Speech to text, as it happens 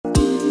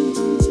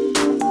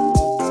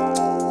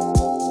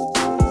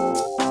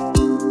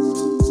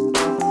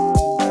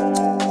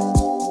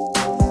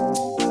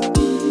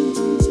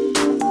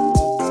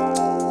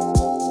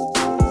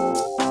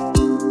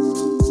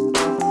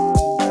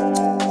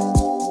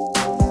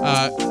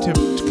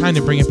kind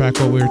of bring it back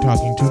what we were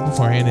talking to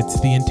beforehand. It's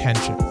the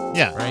intention.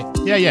 Yeah. Right.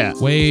 Yeah.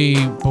 Way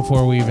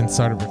before we even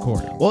started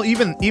recording. Well,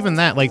 even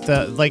that,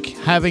 like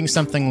having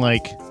something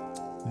like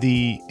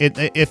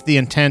if the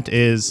intent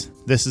is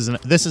this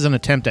is an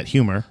attempt at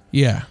humor.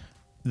 Yeah.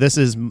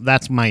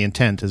 That's my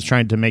intent, is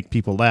trying to make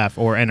people laugh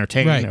or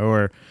entertain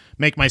or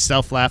make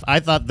myself laugh. I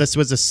thought this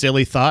was a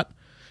silly thought.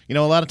 You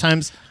know, a lot of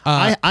times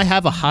I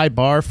have a high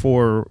bar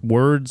for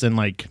words and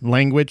like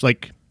language.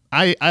 Like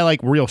I like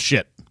real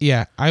shit.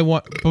 Yeah.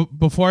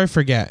 Before I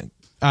forget,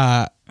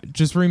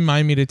 just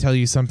remind me to tell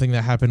you something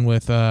that happened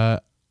with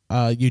a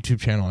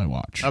YouTube channel I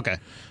watch. Okay.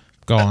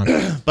 Go on.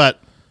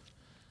 But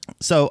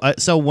so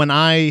when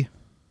I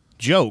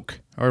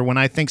joke or when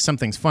I think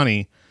something's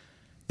funny,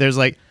 there's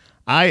like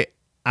I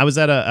was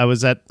at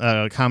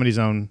a Comedy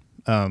Zone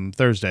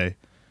Thursday,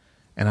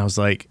 and I was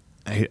like,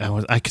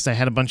 because I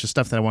had a bunch of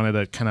stuff that I wanted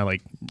to kind of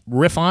like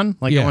riff on,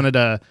 like I wanted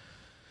to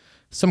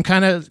some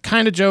kind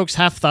of jokes,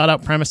 half thought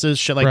out premises,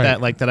 shit like that,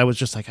 like that. I was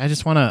just like, I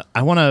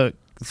want to,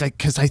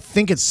 because I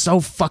think it's so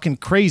fucking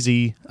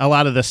crazy. A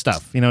lot of this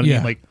stuff, you know what I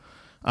mean? Like,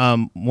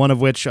 one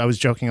of which I was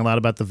joking a lot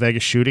about the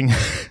Vegas shooting.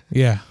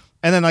 Yeah.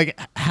 And then like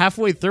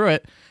halfway through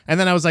it, and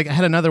then I was like, I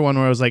had another one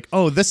where I was like,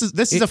 oh, this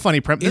is a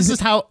funny premise. This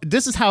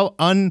is how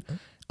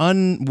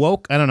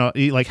unwoke, I don't know,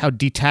 like how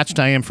detached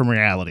I am from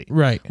reality.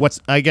 Right.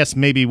 I guess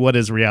maybe what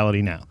is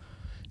reality now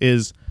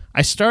is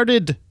I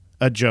started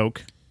a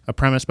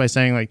premise by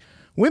saying like,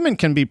 women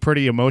can be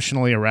pretty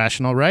emotionally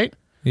irrational, right?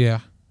 Yeah.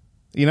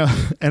 You know,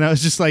 and I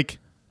was just like,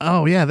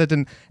 oh yeah, that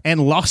didn't,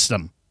 and lost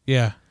them.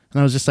 Yeah.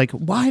 And I was just like,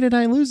 why did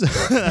I lose it?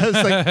 I was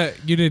like,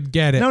 you didn't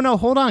get it. No,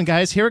 hold on,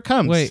 guys, here it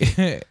comes.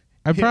 Wait,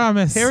 I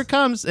promise. Here it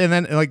comes. And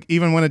then like,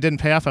 even when it didn't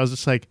pay off, I was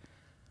just like,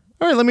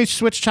 all right, let me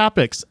switch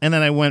topics. And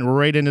then I went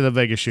right into the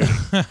Vegas shooting.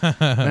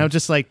 And I was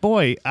just like,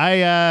 boy,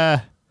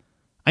 I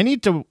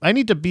need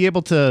to be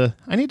able to,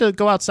 I need to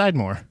go outside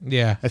more.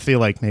 Yeah. I feel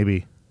like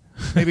maybe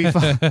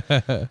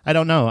I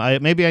don't know.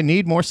 Maybe I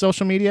need more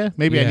social media.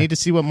 Maybe I need to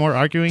see what more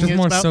arguing just is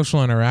more about.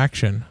 social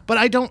interaction. But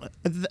I don't.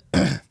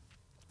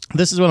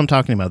 This is what I'm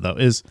talking about, though.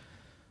 Is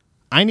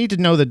I need to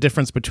know the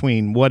difference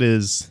between what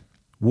is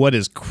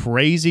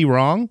crazy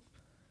wrong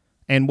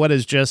and what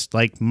is just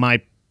like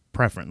my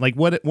preference. Like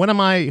what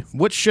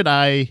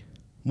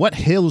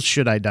hills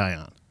should I die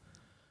on?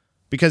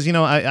 Because you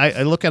know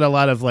I look at a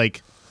lot of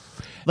like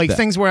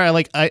things where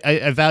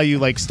I value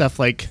like stuff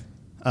like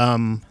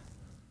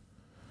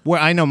where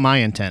I know my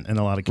intent in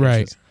a lot of cases.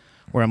 Right.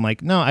 Where I'm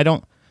like, no, I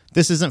don't.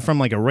 This isn't from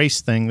like a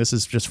race thing. This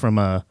is just from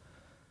a.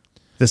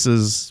 This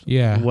is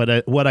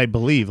what I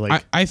believe.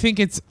 Like I think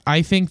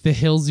the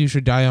hills you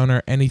should die on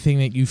are anything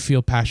that you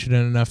feel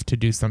passionate enough to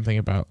do something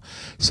about.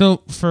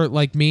 So for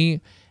like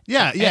me.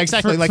 Yeah,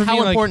 exactly. Like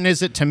how important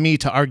is it to me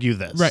to argue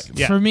this? Right.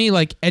 Yeah. For me,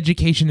 like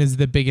education is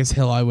the biggest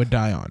hill I would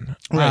die on.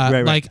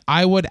 Right. Like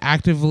I would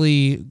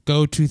actively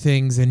go to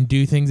things and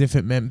do things if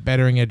it meant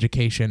bettering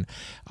education.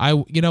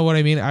 You know what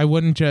I mean? I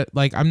wouldn't just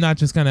like, I'm not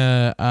just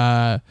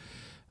gonna,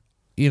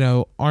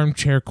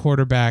 armchair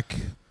quarterback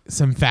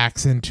some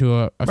facts into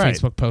a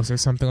Facebook post or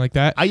something like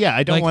that.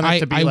 I don't want it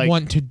to be I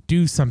want to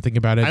do something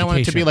about education. I don't want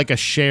it to be like a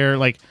share,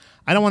 like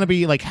I don't want to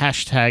be like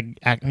hashtag,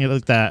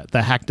 like the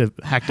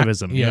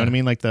hacktivism. You know what I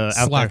mean? Like the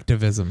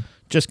slacktivism.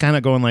 Just kind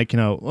of going like,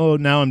 oh,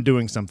 now I'm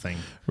doing something.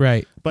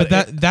 Right. But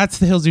that's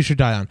the hills you should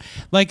die on.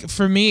 Like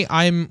for me,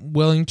 I'm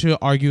willing to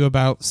argue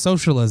about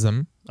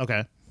socialism.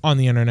 Okay. On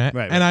the internet.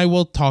 Right. And I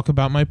will talk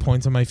about my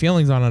points and my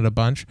feelings on it a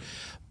bunch.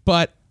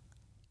 But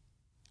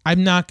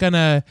I'm not going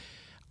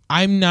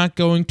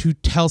to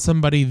tell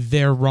somebody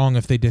they're wrong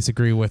if they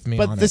disagree with me.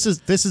 But this is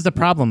the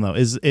problem though.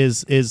 Is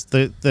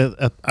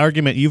the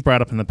argument you've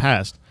brought up in the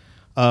past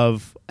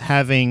of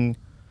having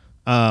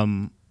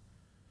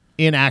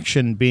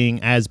inaction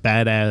being as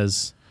bad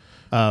as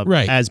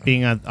as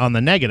being on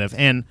the negative,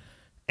 and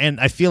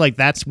I feel like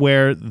that's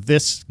where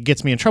this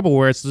gets me in trouble.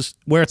 Where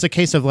it's a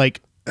case of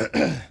like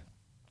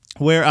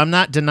where I'm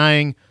not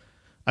denying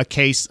a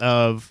case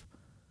of.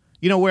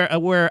 You know,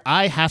 where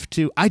I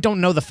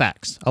don't know the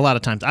facts a lot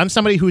of times. I'm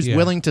somebody who's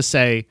willing to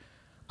say,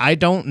 I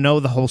don't know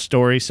the whole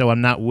story, so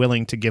I'm not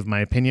willing to give my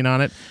opinion on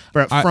it.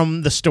 But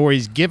from the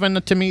stories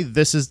given to me,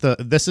 this is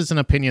an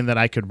opinion that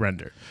I could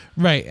render.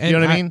 Right. You know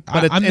what I mean?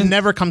 But it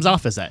never comes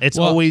off as that.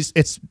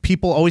 It's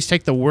people always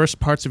take the worst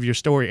parts of your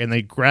story and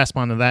they grasp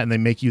onto that and they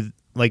make you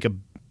like a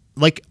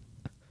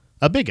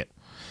bigot.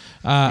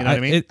 You know what I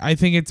mean? I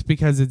think it's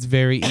because it's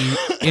very easy.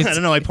 I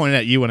don't know. I pointed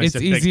at you when I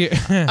said bigot.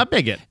 A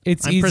bigot.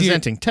 I'm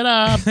presenting.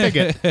 Ta-da,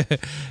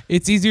 bigot.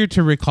 It's easier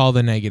to recall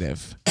the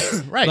negative.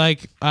 Right.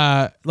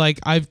 Like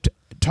I've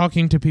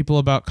talking to people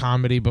about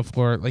comedy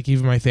before, like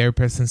even my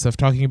therapist and stuff,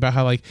 talking about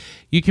how like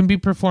you can be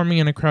performing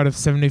in a crowd of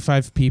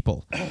 75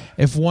 people.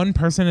 If one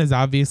person is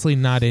obviously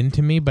not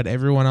into me, but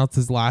everyone else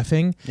is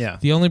laughing,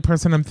 the only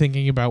person I'm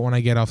thinking about when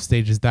I get off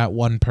stage is that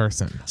one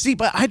person. See,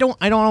 but I don't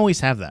always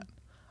have that.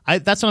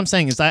 That's what I'm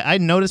saying is I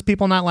notice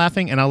people not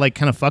laughing, and I'll like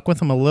kind of fuck with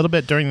them a little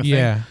bit during the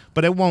thing,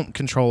 but it won't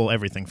control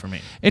everything for me.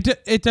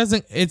 It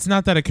doesn't. It's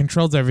not that it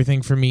controls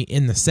everything for me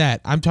in the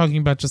set. I'm talking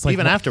about just like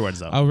even afterwards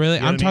though. Oh really? You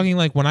know I'm what I talking mean?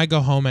 like when I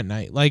go home at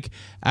night. Like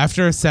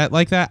after a set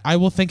like that, I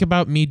will think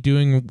about me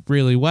doing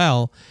really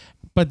well,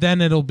 but then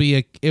it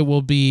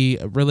will be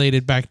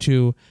related back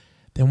to.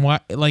 Then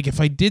what? Like if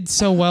I did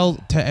so well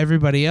to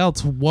everybody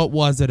else, what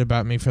was it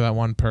about me for that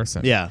one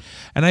person? Yeah,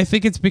 and I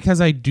think it's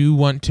because I do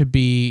want to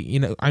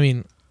be. I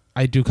mean.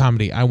 I do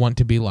comedy. I want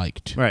to be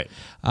liked. right.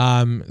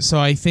 So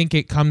I think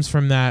it comes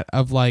from that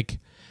of like,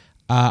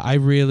 I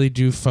really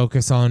do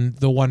focus on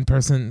the one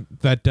person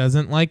that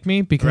doesn't like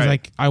me because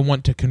Right. I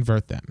want to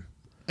convert them.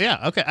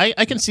 Yeah, okay,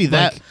 I can see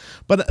that,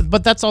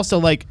 but that's also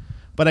like,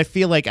 but I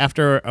feel like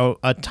after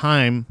a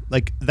time,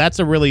 like that's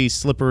a really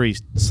slippery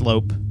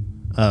slope.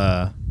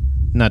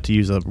 Not to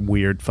use a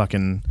weird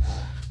fucking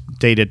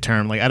dated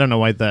term, like I don't know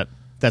why that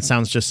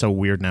sounds just so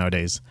weird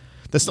nowadays.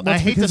 I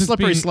hate the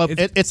slippery slope.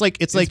 It's like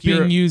being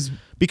you're used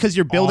because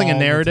you're building a all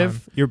the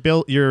narrative.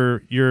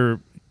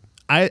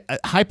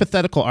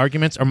 Hypothetical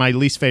arguments are my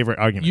least favorite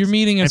arguments. You're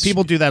meeting and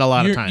people do that a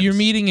lot of times. You're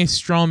meeting a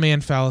straw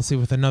man fallacy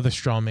with another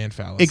straw man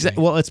fallacy.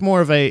 Exactly. Well, it's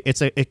more of a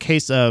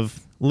case of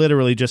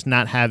literally just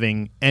not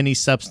having any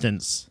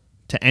substance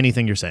to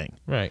anything you're saying.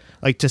 Right.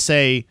 Like to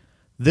say,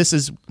 this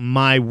is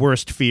my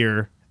worst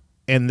fear,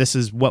 and this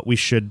is what we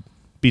should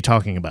be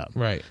talking about.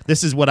 Right.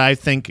 This is what I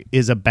think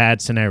is a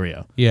bad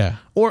scenario. Yeah.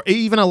 Or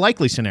even a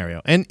likely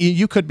scenario. And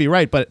you could be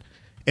right, but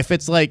if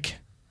it's like,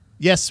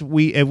 yes,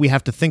 we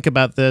have to think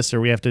about this,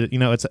 or we have to,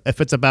 if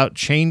it's about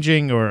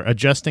changing or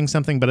adjusting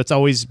something, but it's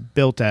always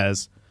built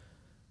as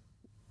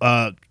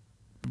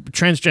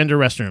transgender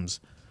restrooms.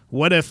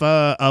 What if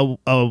a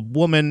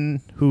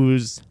man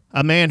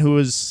who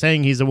is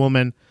saying he's a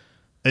woman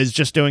is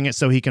just doing it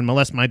so he can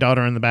molest my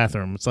daughter in the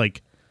bathroom? It's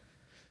like,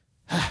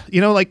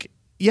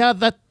 yeah,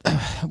 that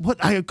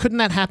couldn't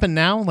that happen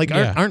now? Like,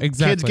 aren't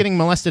kids getting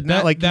molested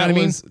now? Like, that you know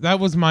what I mean? That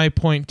was my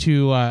point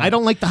to. I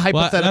don't like the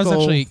hypothetical that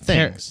was actually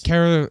things.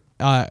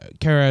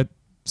 Kara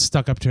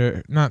stuck up to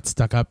her, not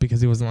stuck up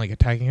because he wasn't like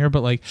attacking her,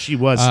 but like She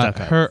was stuck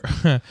up.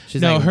 Her,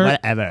 She's no, like, her,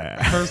 whatever.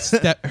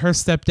 her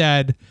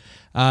stepdad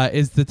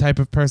is the type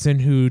of person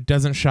who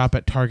doesn't shop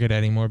at Target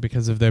anymore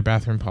because of their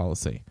bathroom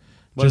policy.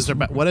 What is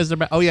their?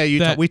 Oh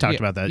yeah, we talked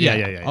about that.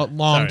 Yeah. A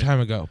long time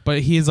ago.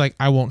 But he's like,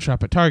 I won't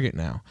shop at Target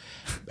now,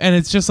 and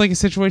it's just like a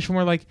situation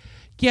where like,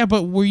 yeah,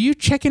 but were you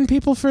checking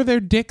people for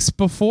their dicks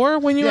before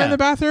when you were in the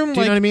bathroom?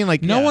 Do you know what I mean?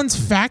 Like, no one's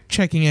fact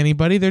checking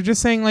anybody. They're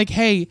just saying like,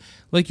 hey,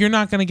 like you're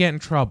not gonna get in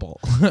trouble.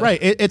 Right.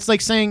 It's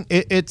like saying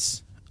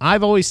it's.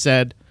 I've always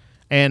said,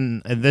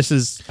 and this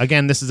is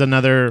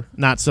another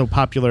not so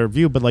popular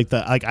view, but like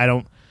I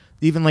don't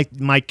even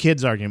like my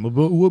kids argument.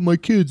 What my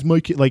kids,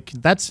 like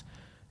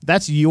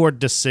that's your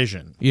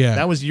decision. Yeah.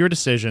 That was your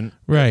decision.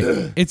 Right.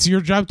 It's your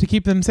job to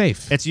keep them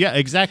safe.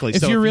 Exactly. If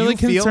So you're really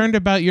concerned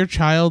about your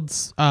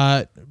child's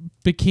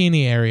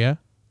bikini area,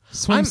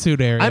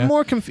 swimsuit area.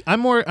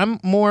 I'm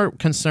more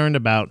concerned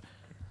about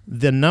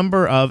the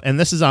number of, and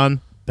this is on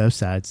both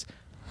sides,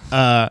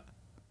 how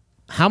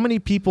many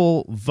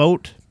people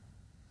vote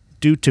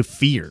due to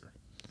fear,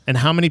 and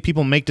how many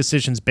people make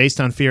decisions based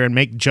on fear and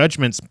make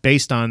judgments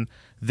based on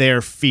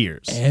their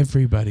fears.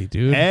 Everybody,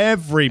 dude.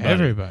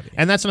 Everybody.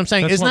 And that's what I'm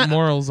saying. That's it's what not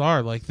morals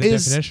are, like the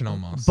definition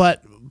almost.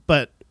 But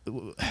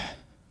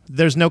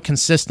there's no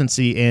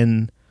consistency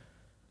in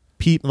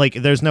people. Like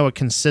there's no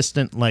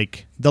consistent,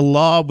 like the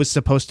law was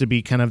supposed to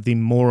be kind of the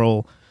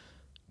moral,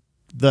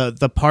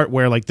 the part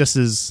where like this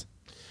is.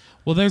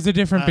 Well, there's a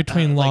difference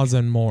between laws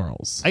and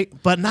morals.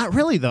 But not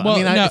really though. Well,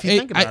 I mean, if you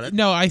think about it.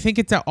 No, I think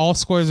it's that all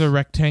squares are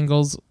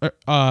rectings,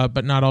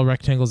 but not all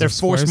rectangles They're are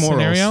squares forced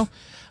morals. Scenario.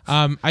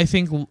 I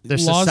think Their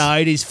laws,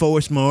 society's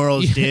forced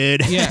morals,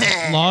 dude.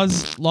 Yeah,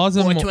 laws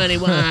and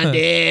 421,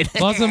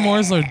 dude. Laws and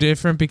morals are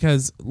different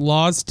because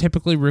laws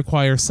typically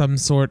require some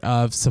sort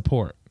of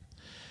support.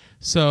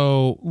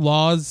 So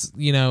laws,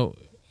 there's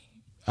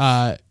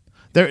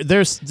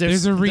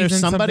a reason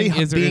somebody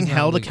something is or being is not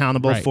held legal.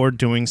 accountable Right. for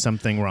doing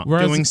something wrong,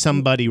 Whereas- doing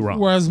somebody wrong.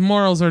 Whereas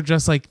morals are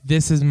just like,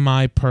 this is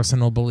my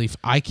personal belief.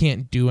 I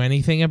can't do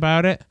anything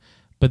about it,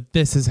 but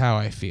this is how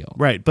I feel.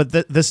 Right, but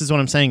this is what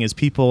I'm saying is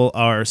people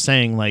are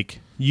saying like,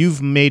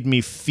 you've made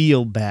me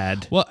feel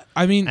bad. Well,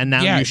 I mean, and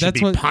now yeah, you should that's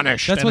be what,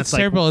 punished. That's And what's it's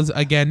like, terrible is,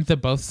 again, the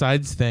both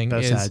sides thing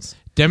Both is sides.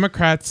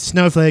 Democrats,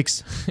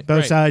 Snowflakes, both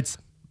Right. sides.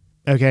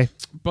 Okay.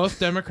 both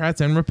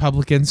Democrats and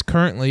Republicans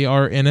currently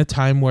are in a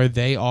time where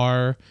they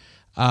are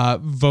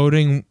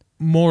voting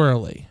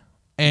morally.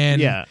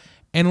 And, Yeah.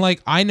 and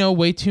like, I know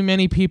way too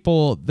many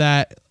people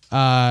that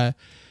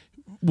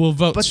will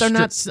vote. But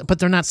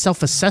they're not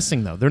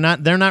self-assessing though. They're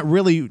not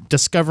really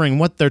discovering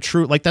what they're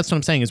true. Like that's what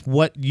I'm saying is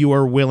what you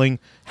are willing.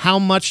 How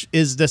much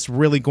is this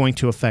really going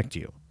to affect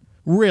you?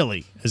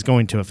 Really is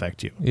going to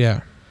affect you.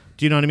 Yeah.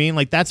 Do you know what I mean?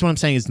 Like that's what I'm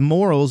saying is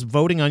morals.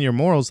 Voting on your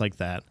morals like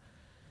that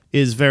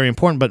is very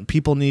important, but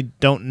people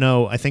don't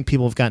know. I think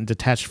people have gotten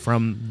detached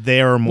from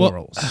their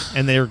morals,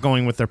 and they're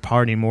going with their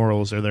party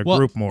morals or their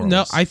group morals.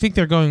 No, I think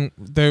they're going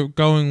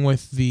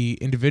with the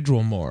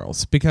individual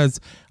morals, because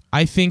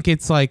I think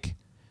it's like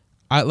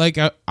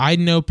I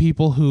know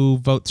people who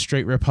vote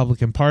straight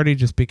Republican Party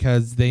just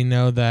because they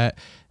know that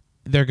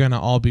they're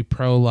gonna all be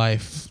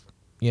pro-life,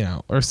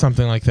 or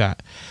something like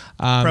that.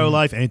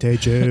 Pro-life,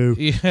 anti-Jew.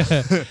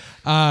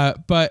 Yeah.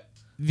 But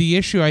the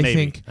issue, I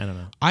think, I don't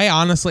know.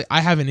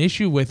 I have an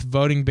issue with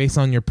voting based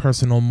on your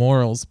personal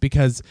morals,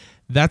 because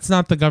that's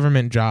not the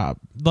government job.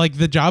 Like,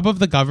 the job of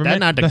the government.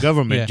 That's not the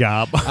government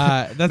job.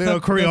 That's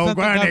not Creole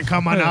Granny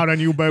coming out on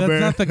you, baby.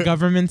 That's not the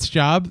government's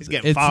job. He's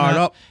getting fired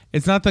up.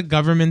 It's not the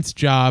government's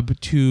job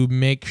to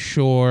make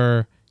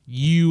sure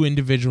you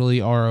individually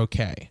are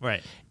okay.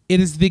 Right. It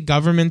is the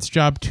government's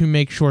job to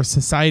make sure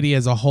society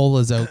as a whole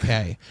is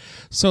okay.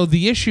 So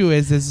the issue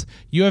is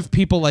you have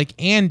people like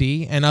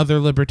Andy and other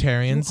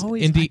libertarians,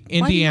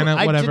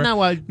 Indiana, whatever.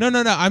 No.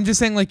 I'm just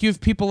saying, like, you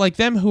have people like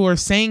them who are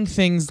saying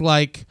things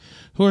like,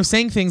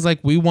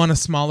 we want a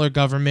smaller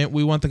government.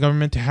 We want the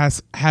government to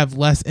have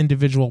less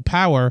individual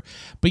power.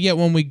 But yet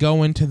when we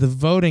go into the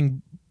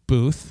voting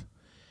booth,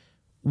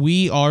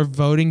 we are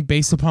voting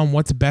based upon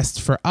what's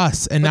best for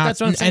us and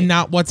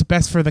not what's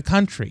best for the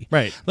country.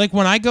 Right. Like,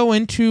 when I go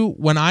into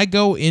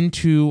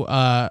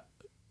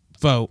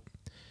vote,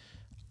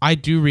 I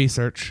do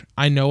research.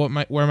 I know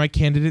where my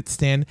candidates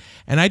stand,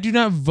 and I do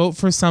not vote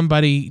for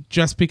somebody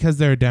just because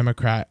they're a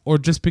Democrat, or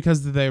just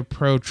because they're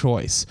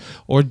pro-choice,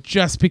 or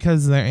just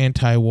because they're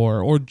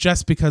anti-war, or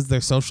just because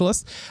they're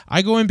socialist.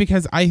 I go in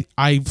because I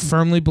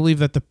firmly believe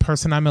that the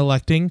person I'm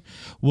electing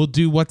will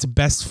do what's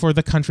best for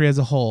the country as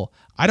a whole.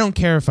 I don't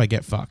care if I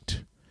get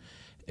fucked,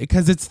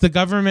 because it's the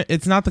government.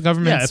 It's not the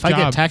government's job. I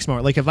get taxed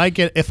more, like if I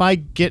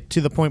get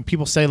to the point,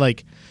 people say,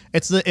 like,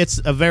 it's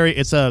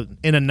a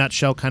in a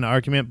nutshell kind of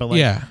argument, but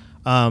like,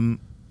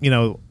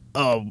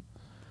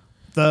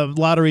 the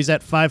lottery's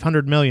at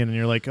 500 million, and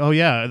you're like, oh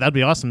yeah, that'd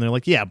be awesome. They're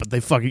like, yeah, but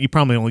you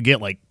probably only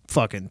get like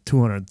fucking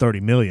 230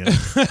 million,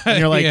 and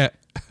you're like,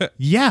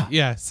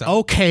 yeah, so,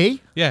 okay,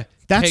 yeah.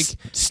 That's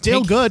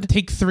still good.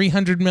 Take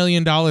 $300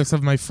 million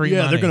of my free money.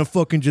 Yeah, they're gonna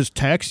fucking just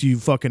tax you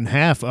fucking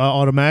half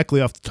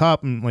automatically off the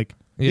top, and like,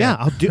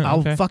 I'll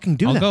fucking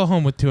do that. I'll go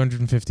home with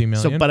 $250 million.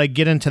 So, but I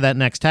get into that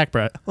next tax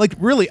bracket. Like,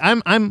 really,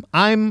 I'm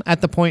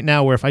at the point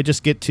now where if I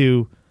just get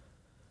to,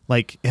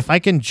 like, if I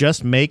can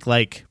just make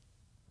like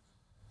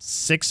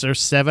 $600 or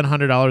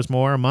 $700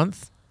 more a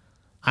month,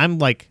 I'm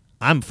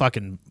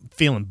fucking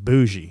feeling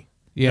bougie.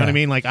 You know what I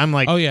mean? Like, I'm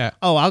like,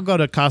 I'll go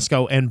to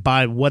Costco and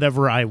buy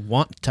whatever I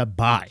want to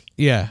buy.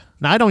 Yeah.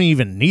 Now, I don't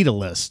even need a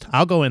list.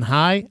 I'll go in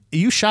high.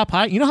 You shop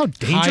high. You know how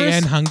dangerous? High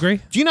and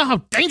hungry? Do you know how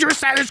dangerous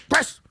that is,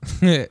 Chris?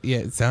 Yeah,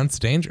 it sounds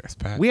dangerous,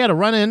 Pat. We had a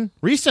run-in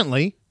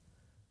recently.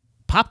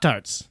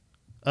 Pop-Tarts.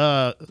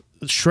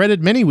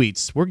 Shredded mini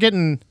wheats. We're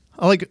getting,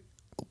 like,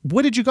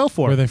 what did you go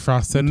for? Were they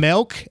frosted?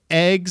 Milk,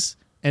 eggs,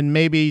 and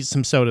maybe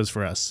some sodas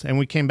for us. And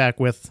we came back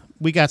with,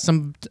 we got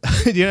some,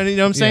 you know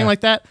what I'm saying,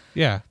 like that?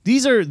 Yeah.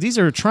 These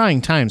are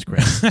trying times,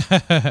 Chris.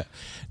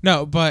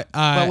 No, but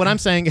what I'm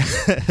saying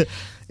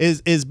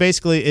is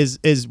basically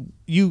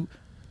you.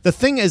 The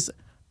thing is,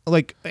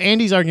 like,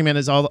 Andy's argument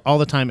is all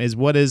the time is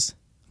what is,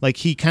 like,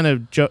 he kind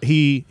of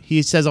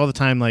he says all the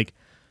time, like,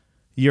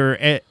 you're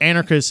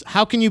anarchist.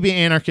 How can you be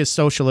anarchist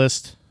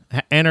socialist?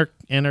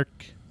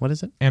 What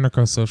is it?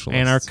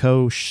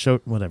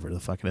 Anarcho-socialist. Whatever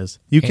the fuck it is.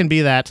 You can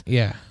be that.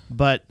 Yeah.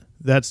 But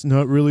that's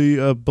not really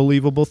a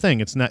believable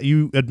thing. It's not.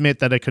 You admit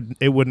that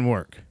it wouldn't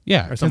work.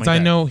 Yeah, because I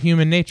know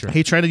human nature.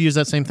 He tried to use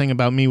that same thing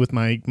about me with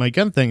my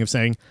gun thing of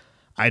saying,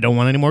 I don't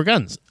want any more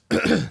guns.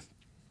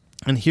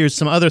 And here's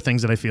some other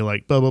things that I feel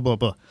like, blah, blah, blah,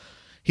 blah.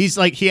 He's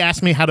like, he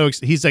asked me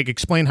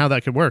explain how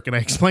that could work. And I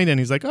explained it, and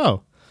he's like,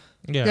 oh,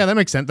 yeah, that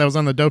makes sense. That was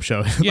on the Dope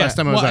Show last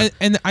time I was on.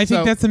 And I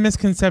think that's a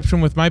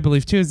misconception with my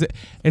belief, too, is that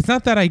it's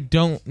not that I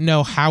don't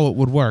know how it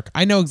would work.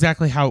 I know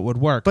exactly how it would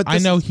work. But I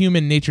know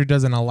human nature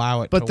doesn't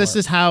allow it to work. But this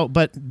is how,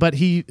 but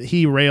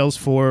he rails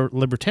for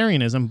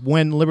libertarianism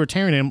when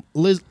libertarianism,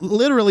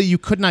 literally, you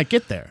could not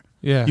get there.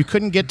 Yeah. You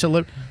couldn't get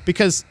to,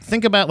 because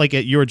think about, like,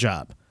 at your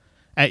job,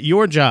 at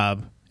your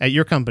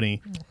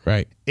company,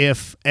 right?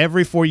 If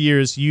every 4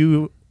 years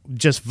you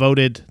just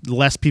voted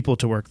less people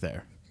to work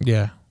there.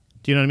 Yeah.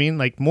 Do you know what I mean?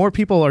 Like, more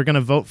people are going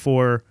to vote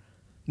for,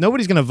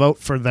 nobody's going to vote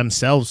for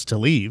themselves to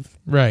leave.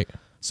 Right.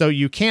 So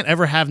you can't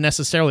ever have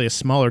necessarily a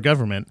smaller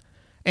government.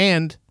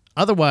 And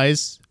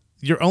otherwise,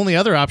 your only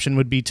other option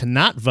would be to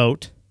not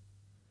vote,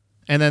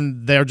 and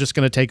then they're just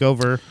going to take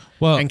over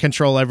and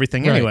control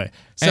everything anyway.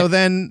 So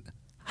then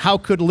how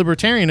could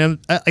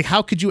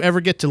how could you ever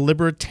get to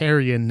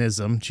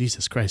libertarianism?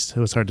 Jesus Christ, it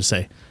was hard to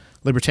say.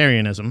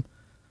 Libertarianism.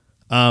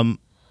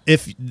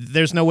 If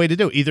there's no way to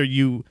do it. Either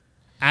you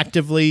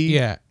actively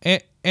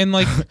and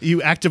like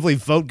you actively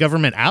vote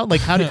government out,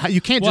 like how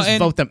you can't just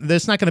vote them.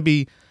 There's not going to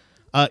be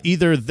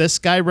either this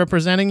guy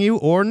representing you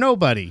or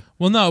nobody.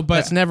 Well, no, but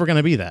that's never going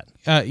to be that.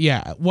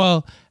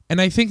 Well,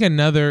 and I think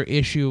another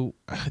issue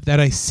that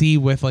I see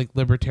with, like,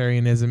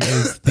 libertarianism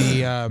is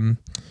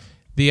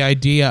the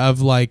idea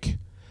of like,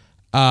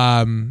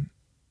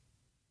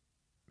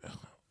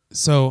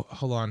 so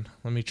hold on,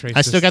 let me trace.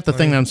 I still got the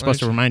thing that I'm supposed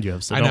to remind you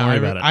of, so don't worry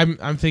about it.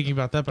 I'm thinking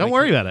about that. But don't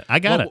worry about it. I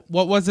got it.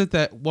 What was it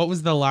what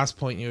was the last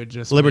point you had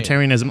just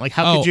libertarianism? made? Like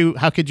how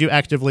could you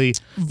actively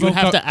you would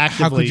have to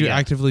actively how could you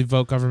actively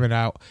vote government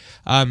out?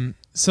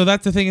 So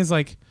that's the thing is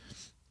like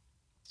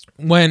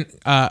when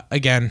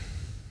again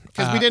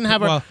because we didn't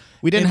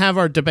have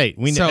our debate.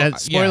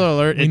 Spoiler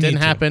alert, it didn't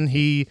happen.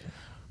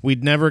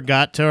 We'd never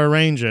got to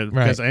arrange it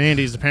because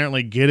Andy's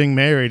apparently getting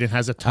married and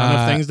has a ton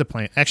of things to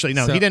plan. Actually,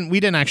 no, he didn't. We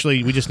didn't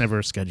actually. We just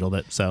never scheduled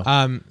it. So,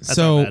 that's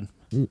not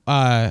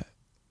bad.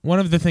 One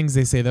of the things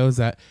they say though is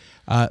that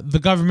the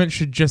government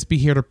should just be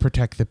here to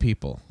protect the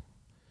people,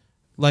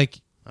 like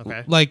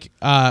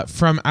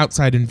from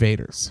outside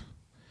invaders.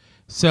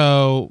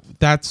 So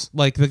that's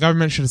like the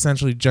government should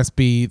essentially just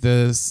be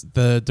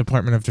the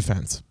Department of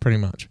Defense, pretty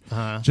much.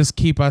 Just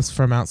keep us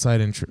from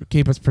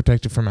keep us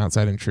protected from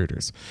outside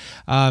intruders.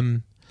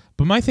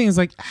 But my thing is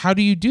like, how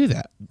do you do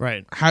that?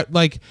 Right. How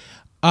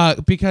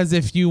because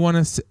if you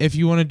want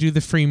to do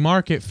the free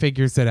market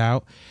figures it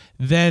out,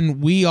 then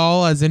we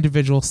all as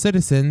individual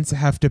citizens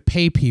have to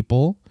pay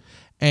people.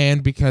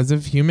 And because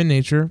of human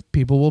nature,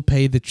 people will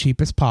pay the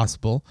cheapest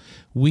possible.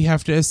 We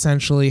have to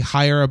essentially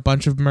hire a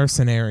bunch of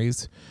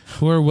mercenaries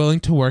who are willing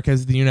to work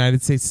as the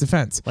United States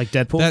Defense. Like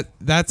Deadpool?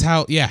 That's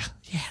how, yeah.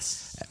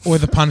 Yes. Or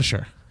the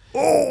Punisher.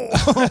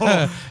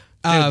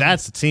 Dude,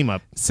 that's the team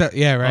up. So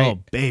yeah, right. Oh,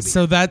 baby.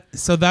 So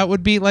that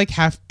would be like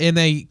half in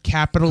a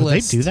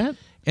capitalist. Could they do that?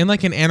 In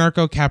like an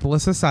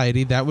anarcho-capitalist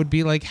society, that would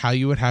be like how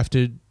you would have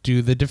to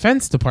do the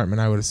Defense Department,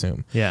 I would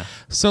assume. Yeah.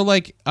 So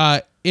like,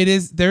 there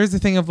is the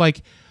thing of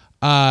like,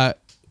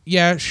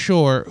 yeah,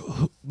 sure.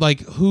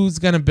 Like, who's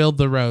gonna build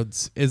the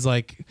roads is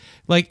like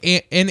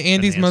in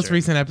Andy's most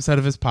recent episode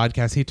of his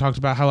podcast, he talked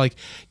about how like,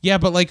 yeah,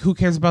 but like, who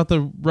cares about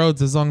the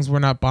roads as long as we're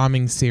not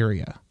bombing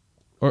Syria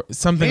or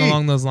something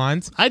along those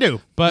lines? I do.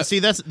 But see,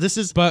 this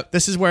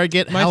is where I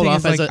get held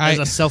off as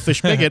a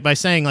selfish bigot by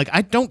saying like,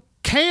 I don't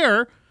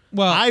care.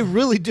 Well, I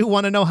really do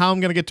want to know how I'm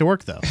gonna get to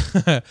work though.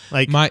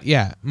 Like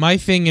my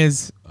thing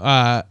is,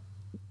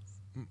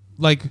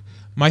 like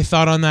my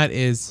thought on that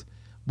is,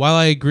 while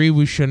I agree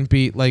we shouldn't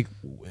be, like,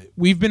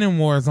 we've been in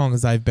war as long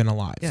as I've been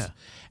alive. Yeah.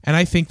 And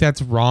I think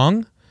that's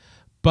wrong,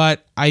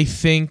 but I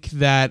think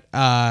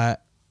that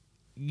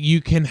you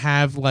can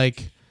have,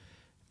 like,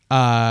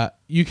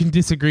 you can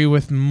disagree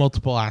with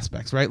multiple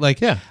aspects, right?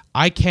 Like, yeah.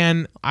 I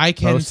can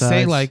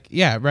say, like,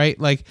 yeah, right?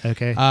 Like,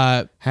 okay.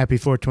 Happy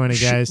 420,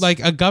 guys.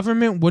 Like, a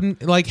government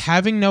wouldn't, like,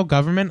 having no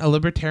government, a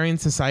libertarian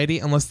society,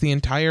 unless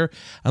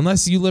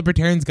you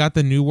libertarians got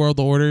the New World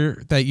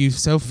Order that you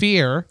so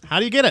fear. How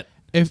do you get it?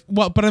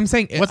 But I'm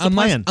saying, what's the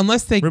plan?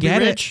 Unless they Ruby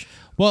get Rich? it.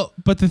 Well,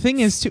 but the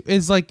thing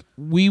is like,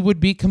 we would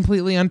be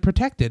completely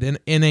unprotected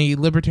in a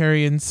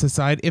libertarian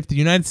society. If the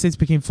United States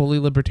became fully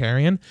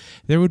libertarian,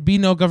 there would be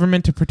no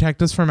government to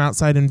protect us from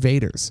outside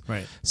invaders.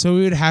 Right. So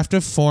we would have to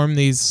form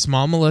these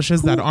small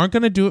militias that aren't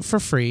going to do it for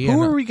free.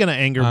 Who are we going to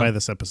anger by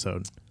this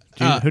episode?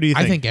 Who do you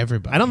think? I think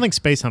everybody. I don't think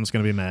Space Hump's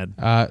going to be mad.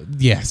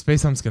 Yeah,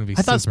 Space Hump's going to be.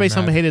 I thought Space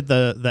Hump hated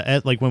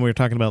the like when we were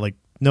talking about like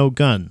no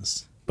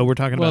guns. But we're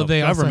talking about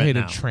they government also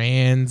hated now.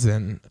 trans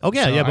and but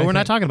we're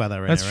not talking about that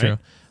right that's now.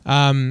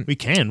 That's true. We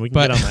can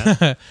get on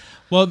that.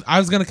 Well, I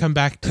was gonna come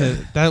back to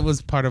that.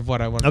 Was part of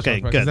what I wanted to talk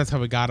about, good. That's how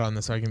we got on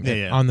this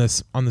argument on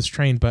this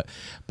train. But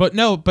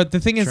the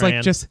thing is,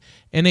 like, just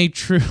in a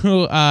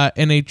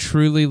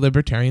truly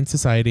libertarian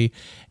society,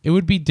 it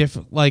would be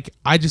different. Like,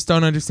 I just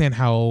don't understand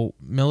how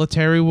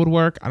military would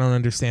work. I don't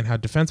understand how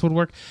defense would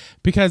work,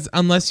 because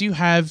unless you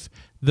have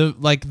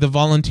the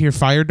volunteer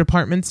fire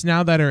departments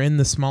now that are in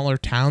the smaller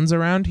towns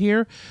around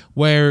here,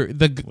 where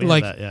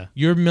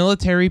your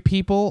military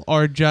people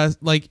are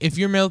just like, if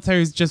your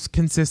military is just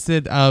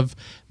consisted of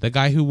the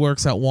guy who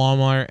works at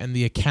Walmart and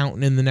the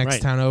accountant in the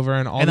next town over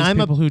and all these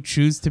people who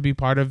choose to be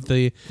part of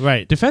the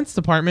Defense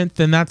Department,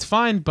 then that's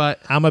fine. But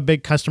I'm a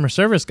big customer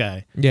service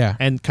guy. Yeah.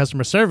 And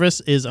customer service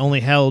is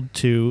only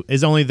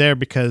there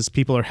because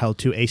people are held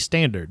to a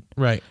standard.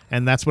 Right.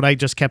 And that's what I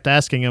just kept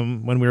asking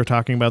him when we were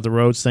talking about the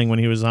roads thing when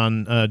he was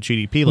on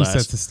GDP last. Who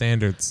sets the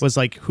standards? Was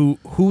like,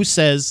 who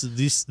says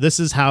this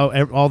is how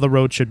all the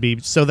roads should be,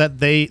 so that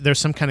there's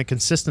some kind of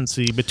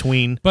consistency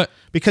between. But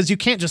because you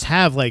can't just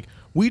have like,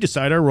 we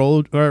decide our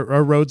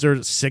roads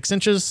are 6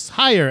 inches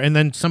higher, and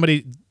then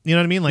somebody, you know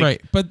what I mean? Like,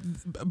 right.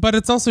 But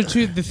it's also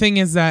too, the thing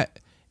is that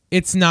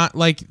it's not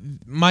like,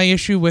 my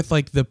issue with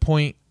like the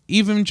point,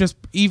 even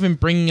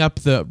bringing up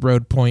the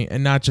road point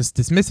and not just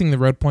dismissing the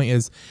road point,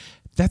 is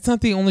that's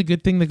not the only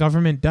good thing the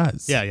government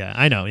does. Yeah,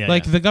 I know. Yeah,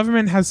 like, the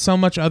government has so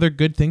much other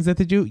good things that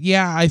they do.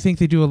 Yeah, I think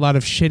they do a lot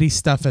of shitty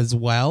stuff as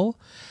well,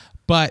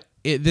 but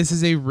this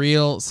is a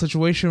real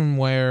situation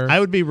where I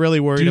would be really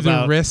worried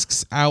about the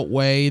risks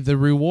outweigh the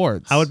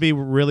rewards. I would be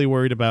really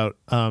worried about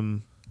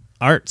the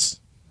arts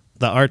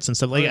and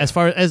stuff. Like, as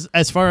far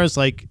as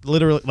like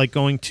literally like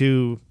going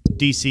to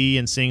DC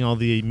and seeing all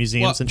the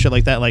museums and shit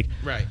like that. Like,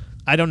 right.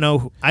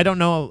 I don't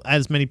know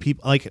as many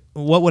people. Like,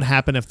 what would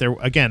happen if there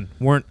again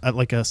weren't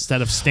like a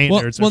set of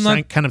standards or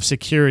some kind of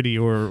security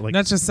or like.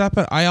 Not just that,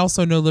 but I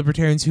also know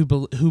libertarians who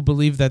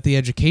believe that the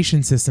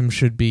education system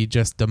should be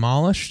just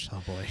demolished.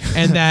 Oh boy.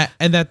 and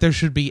that there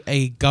should be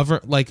a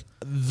like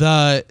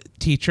the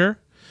teacher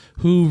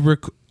who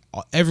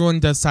everyone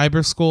does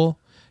cyber school.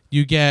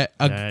 You get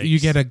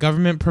a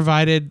government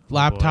provided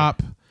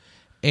laptop.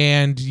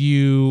 And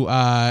you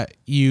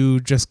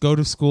just go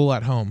to school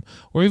at home,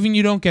 or even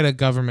you don't get a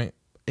government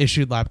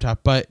issued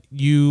laptop, but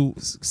you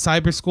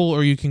cyber school,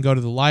 or you can go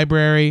to the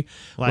library.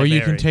 Where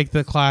you can take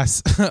the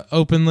class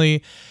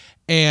openly,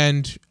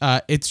 and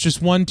it's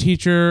just one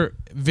teacher,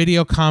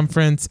 video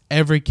conference,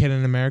 every kid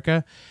in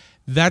America.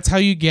 That's how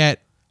you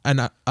get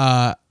an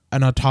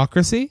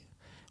autocracy.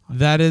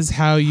 That is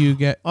how you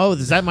get. Oh,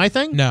 is that my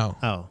thing? No.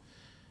 Oh.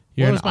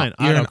 You're what was mine?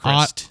 You're an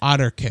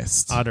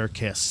Autocrist.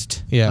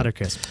 Autocrist. Yeah.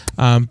 Autocrist.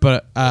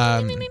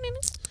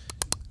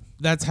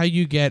 That's how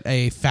you get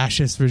a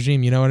fascist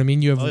regime. You know what I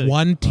mean? You have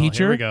one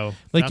teacher. Here we go.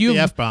 Like Not you the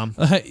have, F-bomb.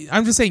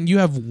 I'm just saying you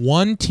have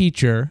one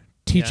teacher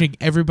teaching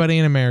everybody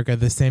in America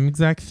the same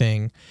exact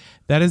thing.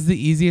 That is the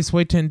easiest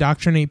way to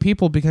indoctrinate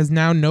people, because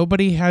now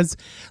nobody has,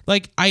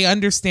 like, I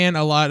understand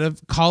a lot of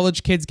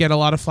college kids get a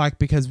lot of flack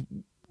because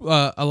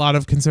a lot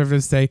of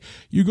conservatives say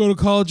you go to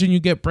college and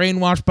you get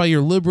brainwashed by your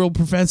liberal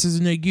professors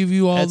and they give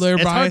you all their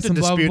bias and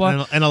blah, blah,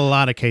 blah. In a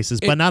lot of cases,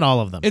 but not all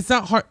of them. It's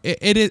not hard.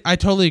 It is. I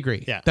totally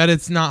agree that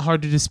it's not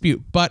hard to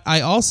dispute. But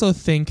I also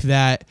think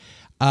that,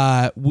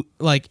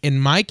 like in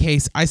my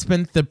case, I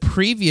spent the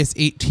previous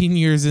 18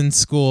 years in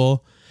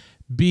school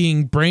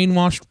being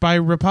brainwashed by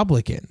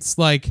Republicans,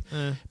 like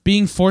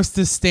being forced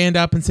to stand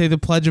up and say the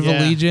Pledge of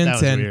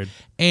Allegiance, that was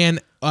and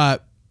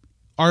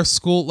our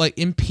school, like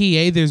in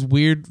PA, there's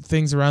weird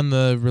things around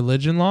the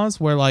religion laws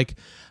where like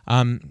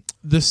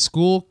the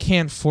school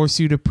can't force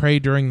you to pray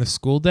during the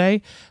school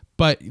day,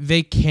 but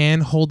they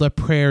can hold a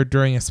prayer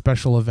during a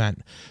special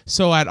event.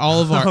 So at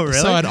all of our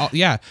so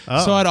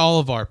at all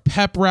of our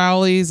pep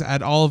rallies,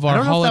 at all of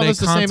our holiday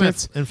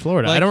concerts, the same in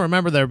Florida. Like, I don't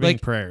remember there being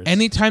like, prayers.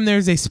 Anytime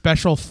there's a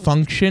special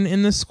function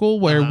in the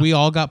school where we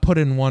all got put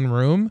in one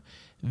room,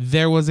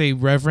 there was a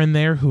reverend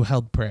there who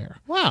held prayer.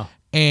 Wow.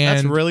 And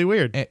that's really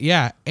weird.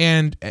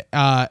 And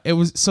it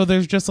was, so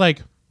there's just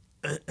like,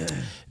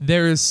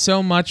 there is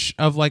so much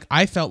of like,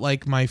 I felt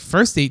like my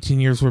first 18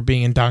 years were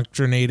being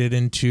indoctrinated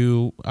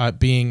into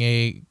being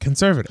a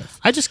conservative.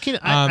 I just can't,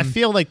 I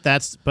feel like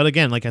that's, but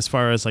again, like as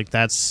far as like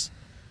that's,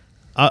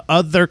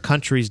 other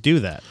countries do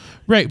that.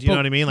 Right. Do you know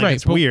what I mean? Like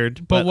it's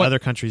weird, but other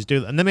countries do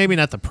that. And then maybe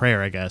not the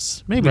prayer, I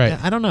guess. Maybe.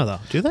 Right. I don't know though.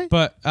 Do they?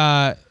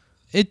 But,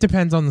 it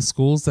depends on the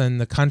schools and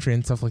the country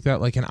and stuff like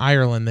that. Like in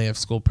Ireland, they have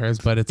school prayers,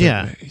 but it's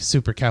a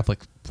super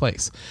Catholic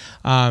place.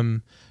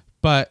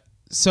 But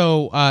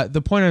so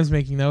the point I was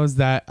making though is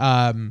that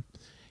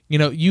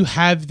you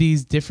have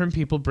these different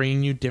people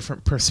bringing you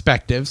different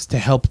perspectives to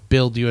help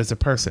build you as a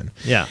person.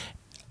 Yeah.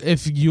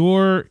 If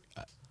you're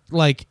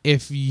like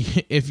if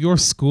your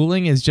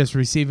schooling is just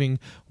receiving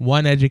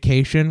one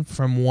education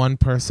from one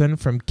person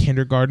from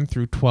kindergarten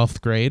through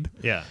 12th grade.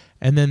 Yeah.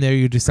 And then there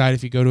you decide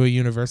if you go to a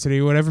university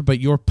or whatever, but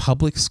your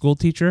public school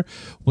teacher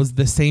was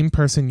the same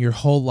person your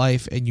whole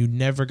life and you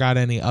never got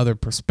any other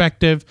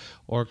perspective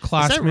or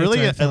classmates. Is that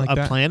really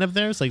a plan of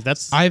theirs? Like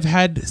that's I've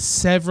had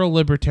several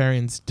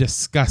libertarians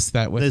discuss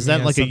that with me. Is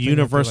that like a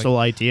universal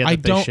idea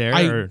that they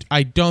share?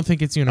 I don't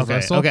think it's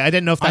universal. Okay, I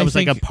didn't know if that was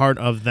like a part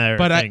of their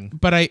thing.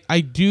 But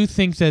I do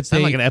think that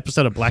sound like an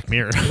episode of Black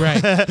Mirror.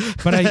 Right.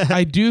 But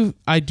I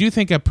do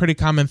think a pretty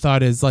common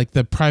thought is like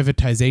the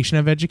privatization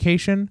of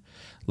education.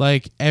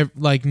 Like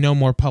no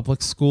more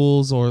public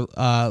schools or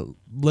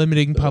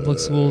limiting public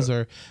schools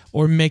or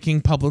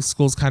making public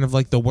schools kind of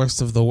like the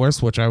worst of the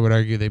worst, which I would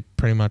argue they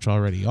pretty much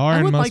already are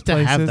in most places. I would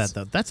like to have that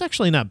though. That's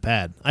actually not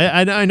bad.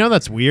 I know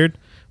that's weird,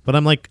 but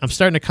I'm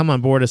starting to come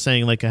on board as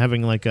saying like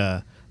having like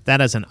that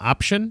as an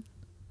option.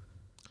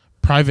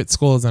 Private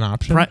school as an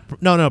option?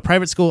 No,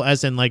 private school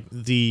as in like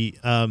the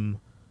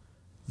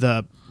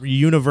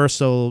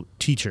universal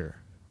teacher.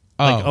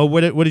 Like,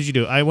 what did you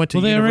do? I went to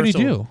Well, they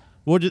universal. already do.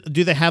 Well,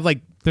 do they have like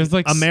there's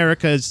like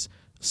America's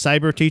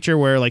cyber teacher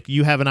where like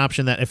you have an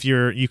option that if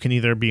you can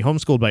either be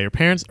homeschooled by your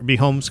parents or be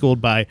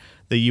homeschooled by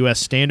the U.S.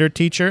 standard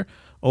teacher,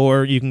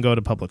 or you can go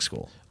to public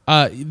school.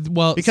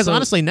 Well, because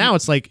honestly now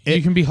it's like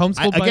you can be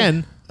homeschooled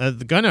again.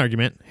 The gun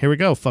argument. Here we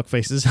go, fuck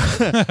faces.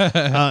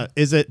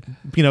 Is it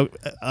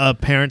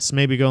parents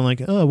maybe going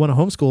like, oh, I want to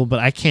homeschool, but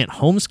I can't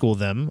homeschool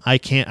them. I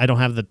don't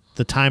have the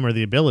time or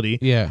the ability.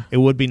 Yeah, it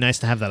would be nice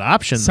to have that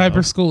option.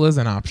 Cyber school is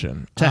an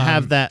option to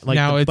have that.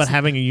 Like, but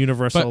having a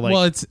universal.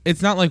 Well,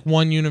 it's not like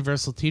one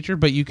universal teacher,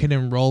 but you can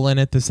enroll in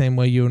it the same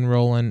way you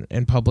enroll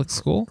in public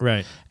school.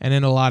 Right. And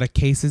in a lot of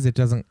cases, it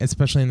doesn't.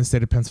 Especially in the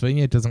state of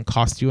Pennsylvania, it doesn't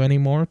cost you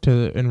anymore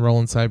to enroll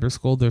in cyber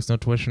school. There's no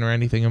tuition or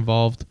anything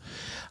involved.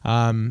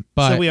 But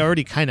so we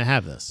already kind of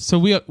have this. So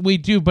we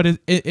do, but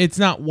it's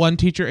not one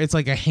teacher. It's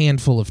like a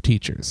handful of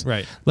teachers.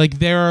 Right. Like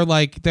there are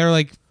like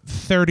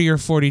 30 or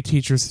 40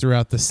 teachers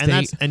throughout the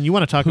state. And you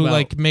want to talk who about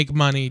like make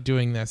money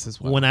doing this as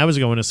well. When I was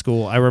going to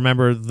school, I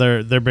remember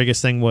their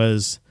biggest thing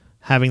was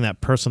having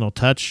that personal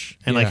touch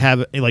and like Yeah.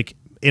 have like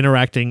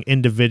interacting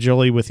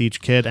individually with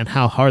each kid, and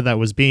how hard that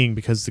was being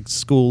because the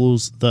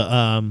schools,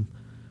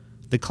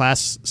 the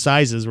class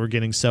sizes were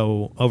getting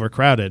so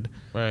overcrowded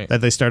Right.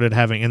 that they started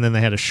having, and then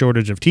they had a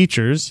shortage of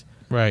teachers.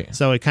 Right.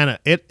 So it kind of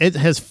it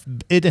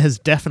has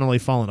definitely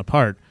fallen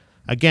apart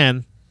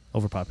again.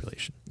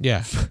 Overpopulation.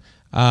 Yeah.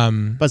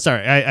 But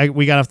sorry,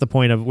 we got off the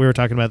point of, we were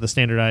talking about the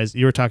standardized.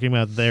 You were talking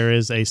about there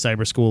is a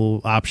cyber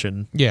school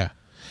option. Yeah.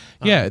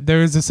 Yeah,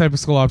 there is a cyber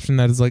school option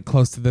that is like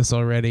close to this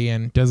already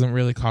and doesn't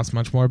really cost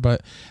much more.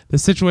 But the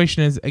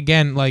situation is,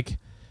 again, like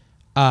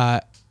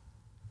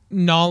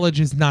knowledge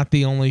is not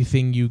the only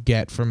thing you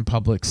get from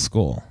public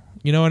school.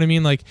 You know what I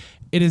mean? Like,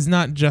 it is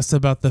not just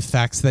about the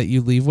facts that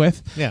you leave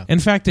with. Yeah. In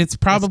fact, it's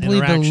probably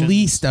the interactions,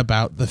 least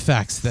about the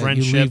facts that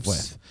you leave friendships,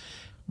 with.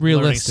 Learning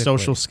Realistically.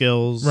 social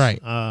skills,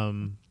 Right.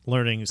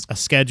 Learning a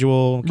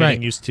schedule, getting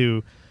Right. used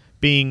to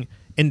being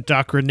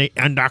indoctrinated.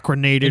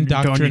 Indoctrinated.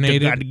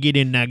 Got to get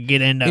in there,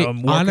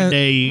 work a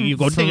day. You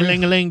go for real.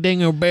 ding-a-ling-a-ling,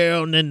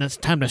 ding-a-bell, and then it's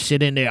time to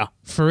sit in there.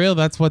 For real,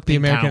 that's what the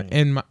In American,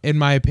 town. in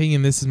my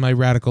opinion, this is my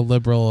radical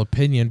liberal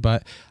opinion,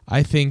 but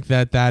I think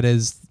that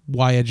is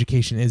why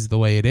education is the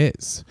way it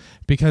is.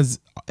 Because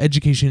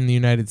education in the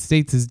United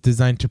States is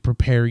designed to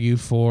prepare you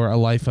for a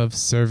life of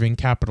serving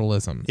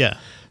capitalism. Yeah.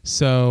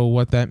 So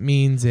what that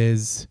means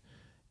is,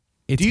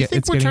 Do you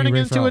think we're turning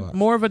into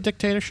more of a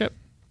dictatorship?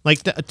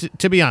 Like,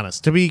 to be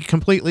honest, to be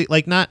completely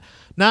like not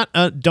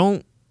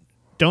don't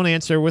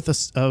answer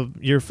with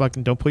your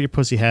fucking, don't put your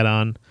pussy hat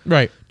on.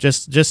 Right.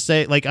 Just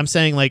say, like, I'm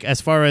saying, like, as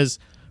far as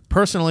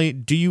personally,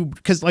 do you,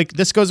 because like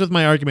this goes with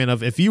my argument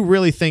of, if you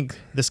really think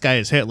this guy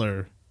is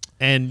Hitler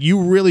and you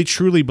really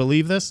truly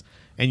believe this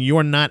and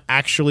you're not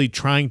actually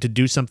trying to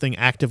do something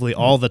actively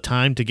all the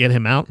time to get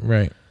him out,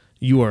 Right.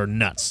 you are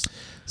nuts.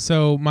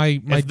 So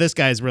if this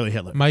guy is really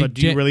Hitler, my but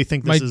do you really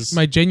think this is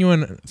my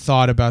genuine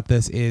thought about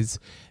this is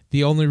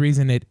the only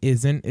reason it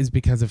isn't is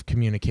because of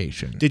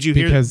communication. Did you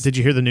hear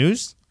the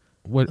news?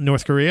 What?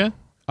 North Korea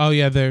Oh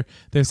yeah, they're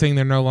saying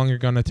they're no longer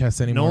going to test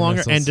anymore. no longer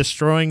missiles. and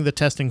destroying the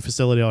testing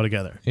facility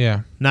altogether.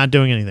 Yeah. Not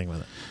doing anything with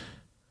it.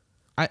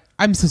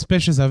 I'm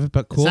suspicious of it,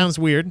 but cool. Sounds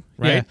weird,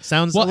 right? Yeah.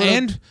 Sounds well, a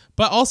little,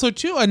 but also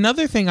too,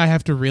 another thing I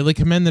have to really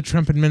commend the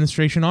Trump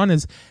administration on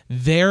is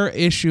they're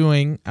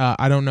issuing.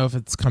 I don't know if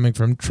it's coming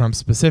from Trump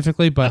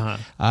specifically, but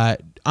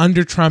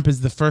under Trump is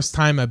the first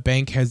time a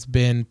bank has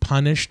been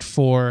punished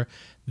for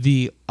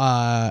the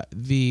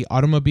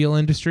automobile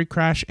industry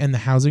crash and the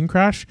housing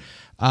crash.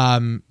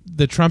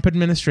 The Trump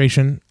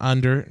administration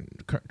under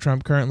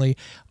Trump currently,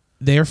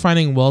 they're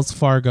finding Wells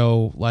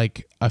Fargo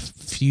like a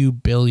few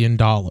 $1 billion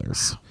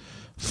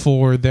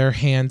for their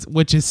hands,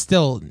 which is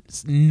still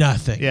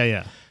nothing.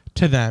 Yeah.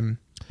 To them,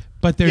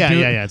 but they're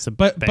Yeah. It's a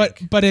but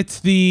bank. but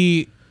it's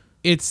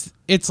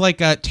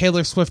like a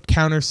Taylor Swift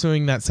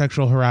countersuing that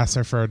sexual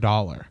harasser for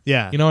 $1.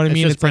 Yeah. You know what I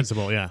mean? Just It's like-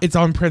 principle, yeah. It's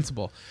on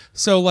principle.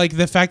 So like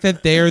the fact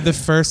that they're the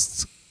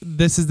first,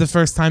 this is the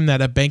first time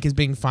that a bank is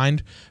being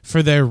fined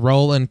for their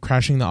role in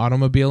crashing the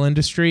automobile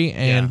industry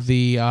and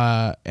the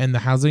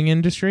housing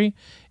industry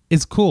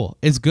is cool.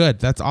 It's good.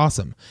 That's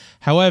awesome.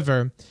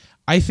 However,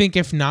 I think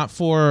if not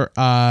for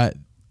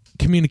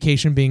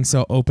communication being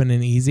so open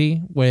and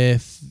easy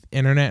with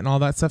internet and all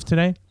that stuff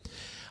today,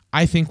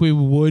 I think we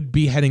would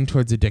be heading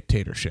towards a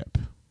dictatorship.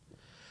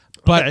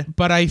 But Okay.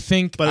 but I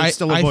think But it's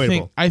still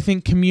avoidable. I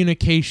think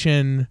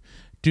communication,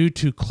 due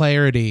to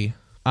clarity,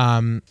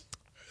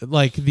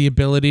 like the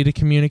ability to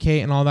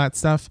communicate and all that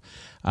stuff,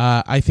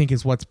 I think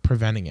is what's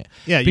preventing it.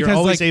 Yeah, you're Because,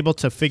 always like, able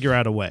to figure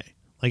out a way.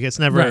 Like it's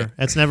never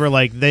Right.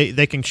 like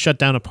they can shut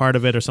down a part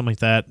of it or something like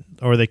that,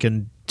 or they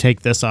can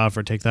take this off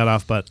or take that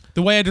off. But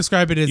the way I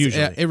describe it is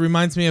Usually. it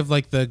reminds me of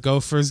like the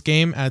Gophers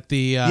game at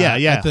the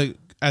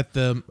at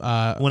the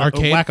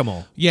arcade.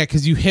 Whack-a-mole. Yeah,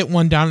 because you hit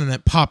one down and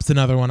it pops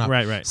another one up.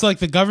 Right. So like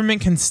the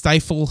government can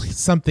stifle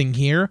something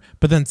here,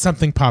 but then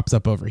something pops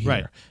up over here,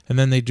 Right. and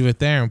then they do it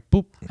there, and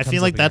boop. I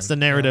feel like that's the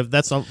narrative.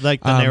 That's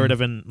like the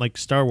narrative in like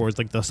Star Wars,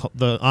 like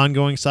the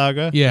ongoing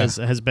saga. Yeah.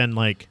 has been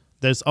like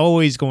there's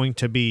always going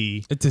to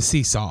be. It's a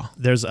seesaw.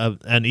 There's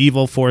an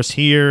evil force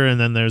here, and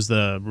then there's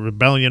the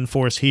rebellion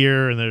force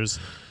here, and there's,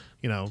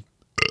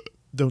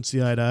 don't see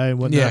eye to eye and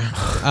whatnot.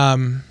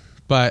 Yeah.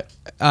 But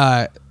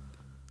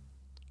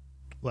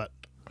What?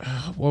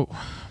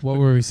 what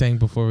were we saying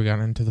before we got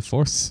into the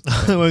Force?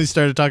 When we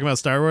started talking about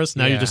Star Wars,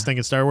 now Yeah. you're just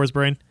thinking Star Wars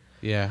brain.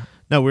 Yeah.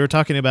 No, we were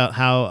talking about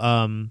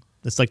how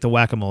it's like the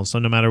whack-a-mole. So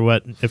no matter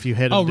what, if you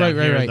hit them down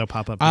here, they'll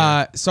pop up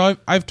here. So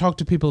I've talked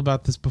to people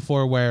about this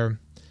before, where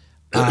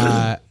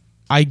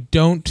I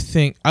don't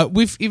think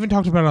we've even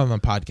talked about it on the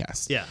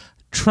podcast. Yeah.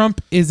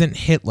 Trump isn't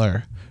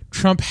Hitler.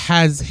 Trump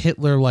has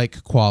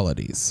Hitler-like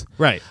qualities.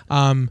 Right.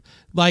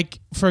 Like,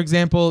 for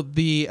example,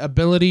 the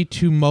ability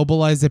to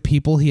mobilize the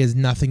people he has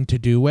nothing to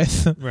do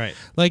with. Right.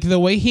 Like the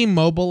way he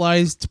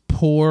mobilized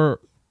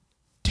poor,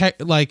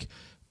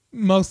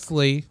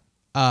 mostly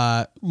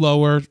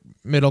lower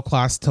middle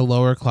class to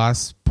lower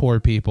class poor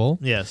people.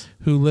 Yes.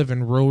 Who live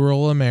in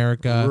rural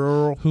America.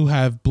 Rural. Who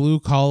have blue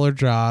collar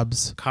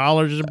jobs.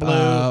 Collars are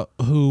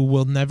blue. Who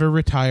will never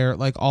retire.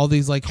 Like all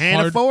these like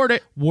Can't afford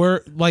it.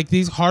 Like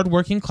these hard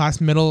working class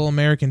middle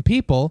American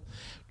people.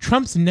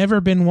 Trump's never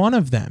been one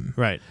of them.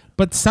 Right.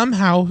 But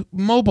somehow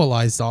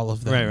mobilized all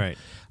of them. Right.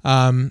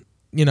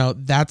 You know,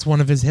 that's one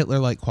of his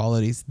Hitler-like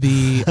qualities.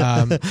 The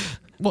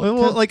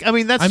well, like I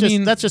mean,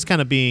 that's just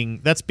kind of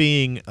being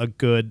a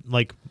good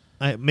like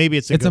maybe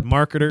it's a good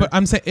marketer. But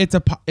I'm saying it's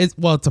a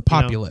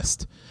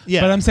populist.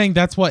 Yeah. But I'm saying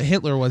that's what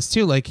Hitler was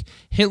too. Like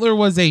Hitler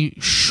was a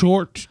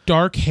short,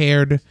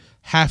 dark-haired,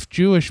 half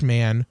Jewish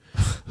man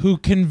who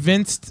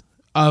convinced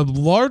a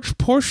large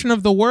portion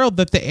of the world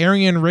that the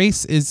Aryan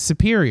race is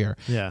superior.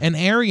 Yeah. An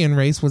Aryan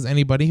race was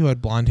anybody who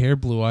had blonde hair,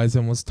 blue eyes,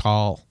 and was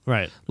tall.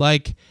 Right.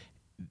 Like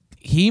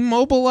he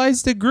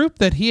mobilized a group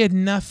that he had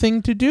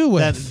nothing to do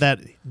with.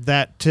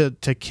 That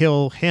to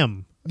kill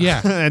him.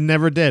 Yeah. And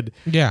never did.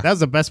 Yeah. That was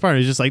the best part.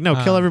 He's just like, no,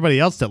 kill everybody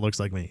else that looks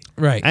like me.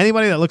 Right.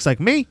 Anybody that looks like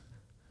me,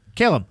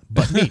 kill him.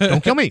 But me,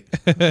 don't kill me.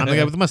 I'm the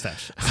guy with the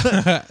mustache.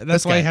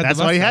 That's why he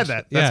had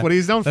that. That's what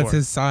he's known for. That's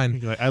his sign.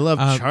 He's like, I love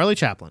Charlie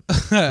Chaplin.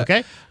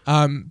 Okay?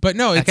 But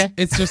no,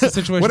 it's just a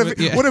situation.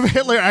 What if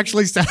Hitler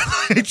actually sounded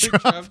like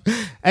Trump?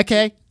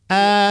 Okay.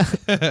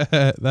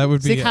 That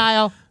would be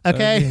Kyle. Okay.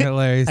 That would be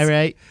hilarious. All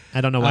right.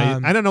 I don't know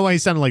why he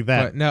sounded like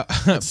that. But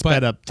no,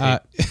 sped up tape.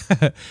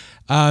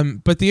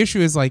 But the issue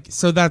is like,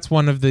 so that's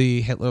one of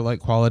the Hitler-like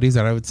qualities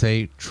that I would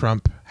say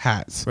Trump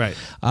has. Right.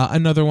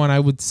 Another one I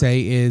would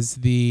say is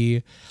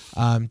the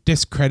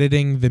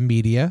discrediting the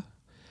media.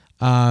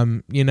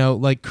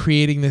 Like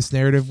creating this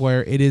narrative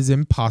where it is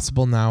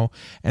impossible now.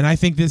 And I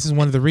think this is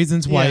one of the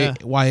reasons why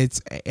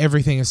it's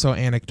everything is so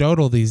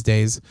anecdotal these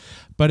days.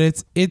 But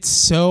it's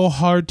so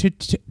hard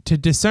to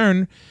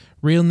discern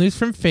real news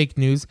from fake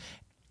news,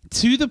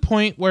 to the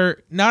point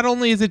where not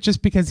only is it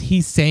just because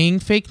he's saying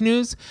fake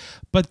news,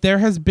 but there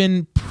has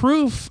been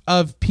proof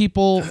of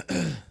people,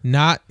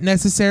 not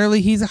necessarily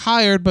he's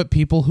hired, but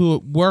people who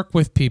work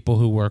with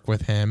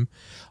him,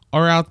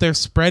 are out there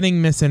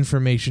spreading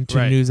misinformation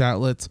to news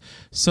outlets,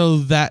 so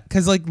that,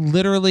 because like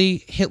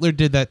literally Hitler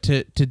did that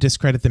to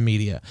discredit the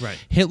media.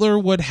 Right. Hitler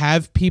would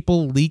have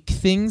people leak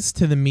things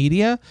to the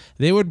media.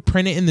 They would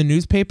print it in the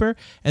newspaper,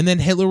 and then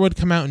Hitler would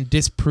come out and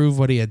disprove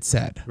what he had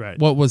said,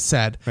 what was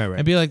said,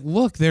 and be like,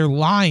 look, they're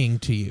lying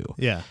to you.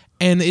 Yeah.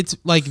 And it's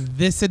like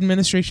this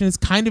administration is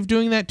kind of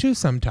doing that too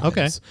sometimes.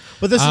 Okay.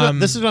 But this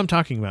is what I'm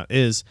talking about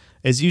is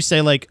you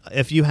say, like,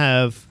 if you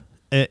have,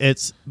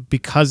 it's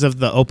because of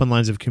the open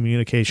lines of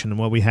communication and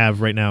what we have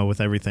right now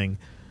with everything.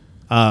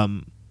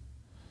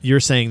 You're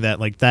saying that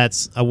like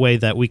that's a way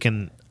that we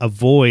can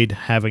avoid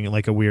having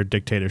like a weird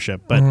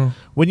dictatorship. But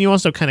wouldn't you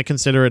also kind of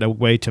consider it a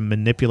way to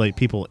manipulate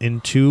people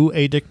into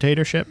a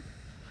dictatorship?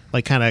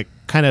 Like kind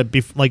of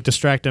be like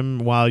distract them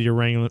while you're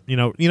wrangling, you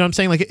know what I'm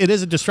saying? Like it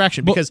is a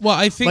distraction because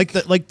I think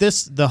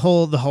the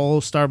whole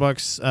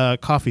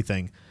Starbucks coffee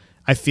thing,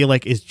 I feel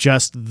like is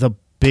just the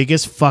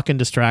biggest fucking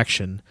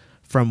distraction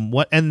from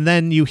what, and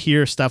then you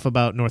hear stuff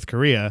about North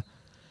Korea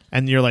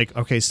and you're like,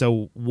 okay,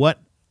 so what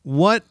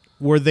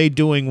were they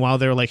doing while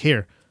they're like,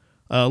 here,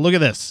 look at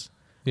this.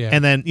 Yeah.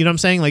 And then, you know what I'm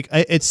saying? Like,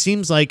 it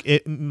seems like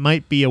it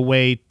might be a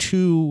way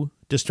to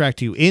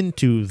distract you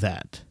into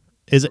that.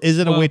 Is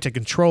it a way to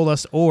control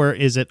us, or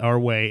is it our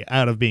way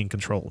out of being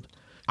controlled?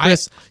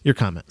 Chris, your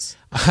comments.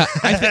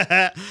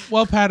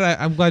 Well, Pat,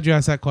 I'm glad you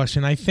asked that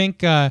question. I think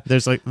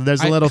there's a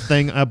little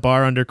thing, a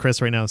bar under Chris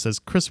right now that says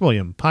Chris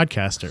William,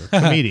 podcaster,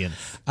 comedian.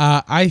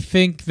 I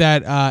think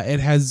that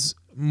it has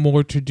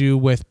more to do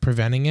with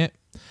preventing it.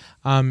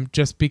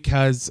 Just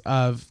because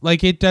of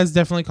like it does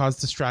definitely cause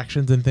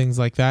distractions and things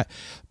like that.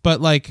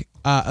 But like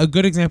a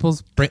good example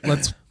is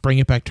let's bring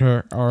it back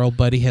to our old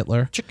buddy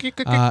Hitler.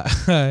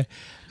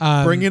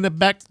 Bringing it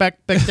back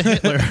to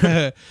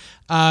Hitler.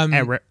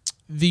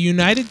 The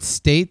United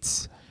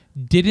States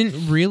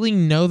didn't really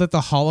know that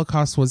the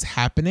Holocaust was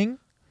happening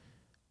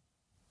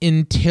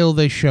until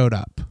they showed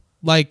up.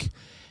 Like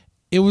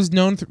it was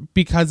known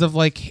because of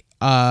like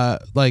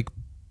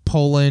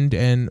Poland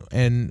and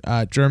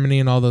Germany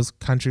and all those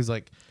countries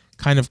like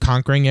kind of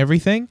conquering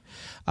everything.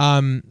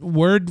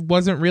 Word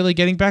wasn't really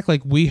getting back.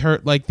 Like we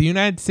heard, like the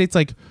United States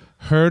like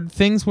heard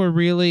things were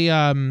really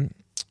the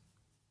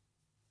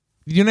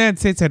United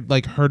States had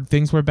like heard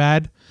things were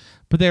bad,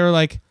 but they were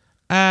like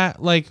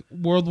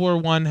World War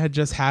I had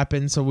just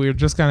happened, so we were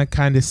just gonna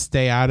kind of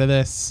stay out of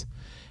this,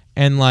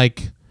 and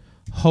like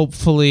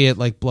hopefully it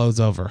like blows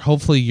over.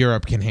 Hopefully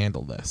Europe can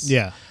handle this.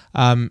 Yeah.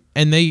 And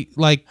they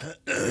like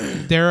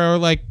there are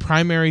like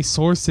primary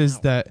sources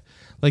that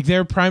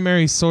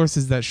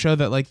show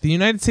that like the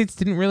United States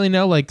didn't really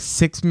know like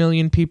 6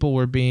 million people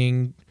were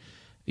being,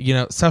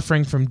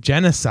 suffering from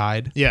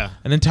genocide. Yeah.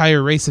 An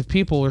entire race of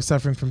people were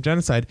suffering from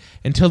genocide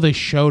until they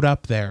showed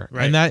up there.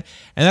 Right. And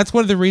that's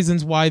one of the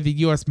reasons why the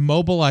US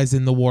mobilized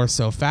in the war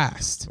so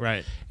fast.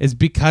 Right. Is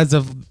because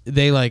of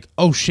they like,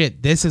 oh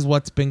shit, this is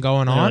what's been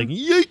going on. Like,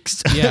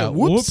 yikes. Yeah.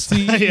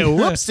 Whoopsie. Yeah,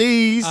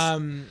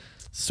 whoopsies.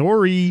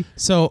 Sorry.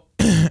 So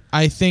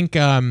I think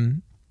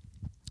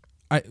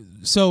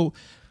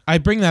I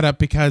bring that up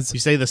because You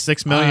say the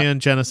 6 million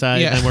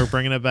genocide, yeah. and we're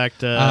bringing it back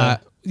to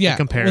yeah. the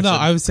comparison. Well, no,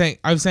 I was saying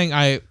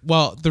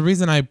the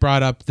reason I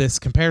brought up this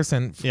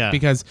comparison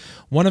because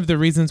one of the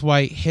reasons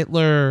why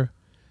Hitler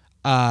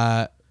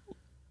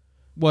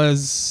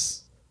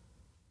was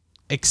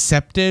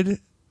accepted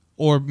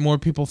or more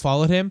people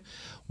followed him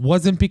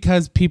wasn't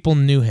because people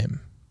knew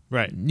him.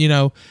 Right. You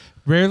know,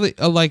 rarely,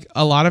 like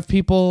a lot of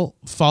people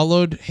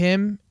followed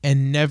him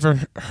and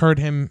never heard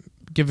him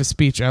give a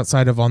speech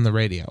outside of on the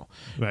radio.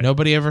 Right.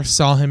 Nobody ever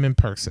saw him in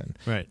person.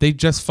 Right. They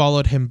just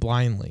followed him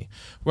blindly.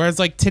 Whereas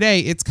like today,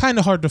 it's kind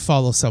of hard to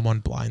follow someone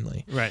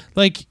blindly. Right.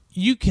 Like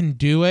you can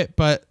do it,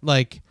 but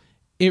like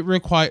it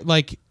requires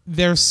like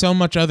there's so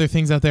much other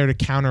things out there to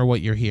counter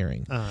what you're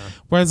hearing.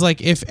 Whereas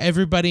like if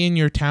everybody in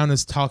your town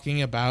is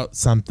talking about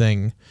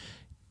something,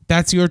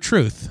 that's your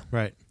truth.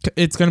 Right.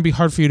 It's going to be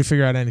hard for you to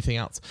figure out anything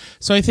else.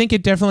 So I think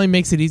it definitely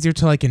makes it easier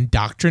to like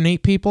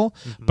indoctrinate people,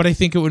 but I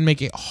think it would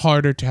make it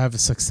harder to have a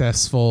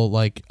successful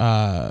like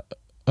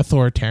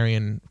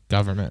authoritarian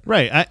government.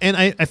 Right.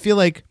 I feel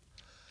like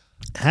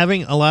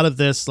having a lot of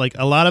this, like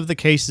a lot of the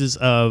cases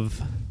of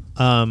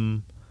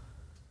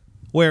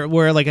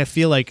where like I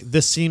feel like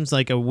this seems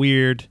like a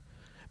weird,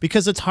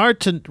 because it's hard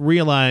to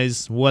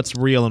realize what's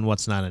real and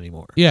what's not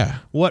anymore. Yeah.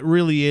 What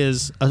really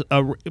is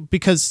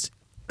because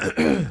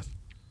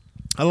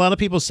a lot of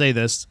people say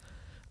this,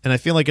 and I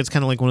feel like it's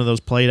kind of like one of those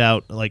played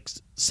out like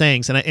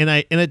sayings, but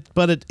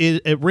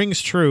it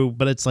rings true,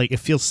 but it's like it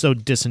feels so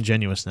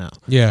disingenuous now.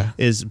 Yeah.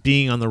 Is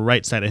being on the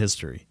right side of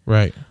history.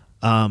 Right.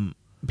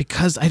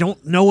 Because I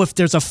don't know if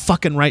there's a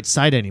fucking right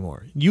side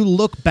anymore. You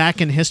look back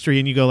in history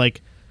and you go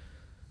like,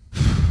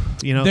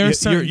 you know, there's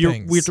certain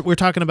things. We're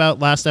talking about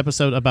last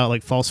episode about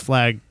like false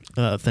flag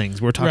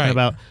things. We're talking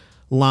about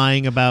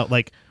lying about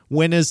like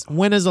when is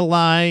a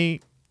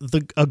lie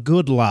a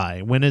good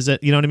lie? When is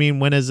it, you know what I mean?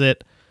 When is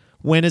it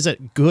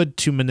good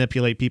to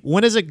manipulate people?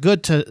 When is it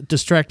good to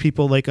distract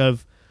people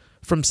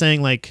from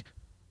saying like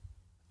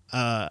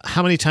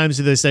how many times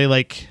do they say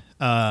like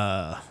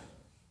an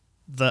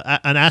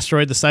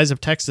asteroid the size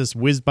of Texas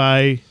whizzed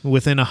by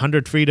within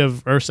 100 feet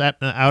of Earth's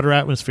outer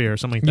atmosphere or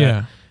something like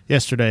that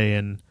yesterday,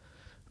 and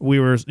we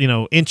were, you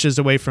know, inches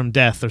away from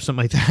death or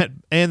something like that,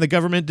 and the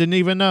government didn't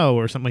even know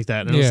or something like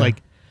that. And it was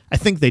like, I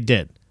think they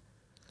did,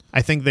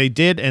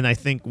 and I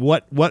think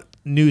what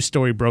news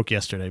story broke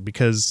yesterday,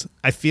 because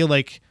I feel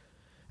like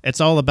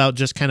it's all about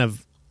just kind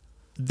of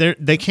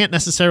they can't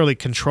necessarily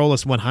control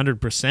us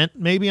 100%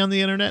 maybe on the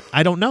internet.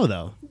 I don't know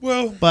though.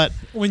 Well, but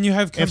when you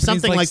have companies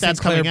something like that's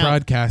Sinclair coming out,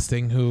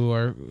 Broadcasting, who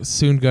are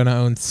soon going to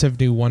own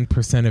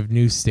 71% of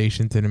news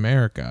stations in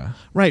America,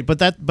 right? But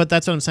that's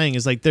what I'm saying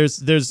is like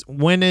there's is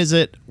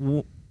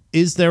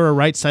there a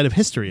right side of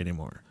history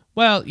anymore?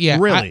 Well, yeah,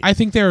 really, I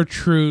think there are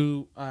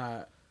true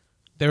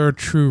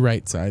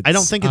right sides. I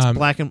don't think it's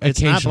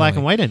it's not black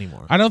and white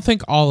anymore. I don't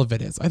think all of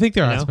it is. I think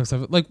there are aspects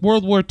of it. Like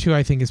World War II,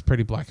 I think is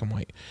pretty black and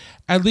white,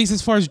 at least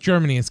as far as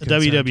Germany is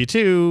concerned.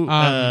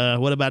 WW2.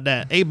 What about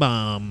that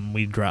A-bomb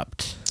we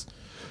dropped?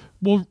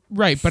 Well,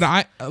 right, but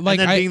I like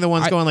and then being the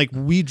ones going like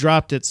we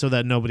dropped it so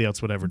that nobody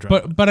else would ever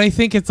drop it. But I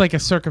think it's like a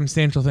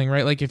circumstantial thing,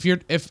 right? Like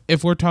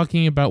if we're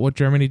talking about what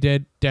Germany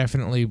did,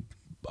 definitely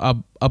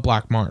a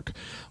black mark.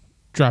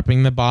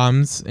 Dropping the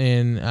bombs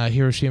in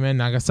Hiroshima and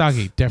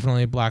Nagasaki,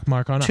 definitely a black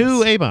mark on us.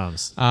 2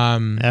 A-bombs,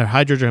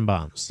 hydrogen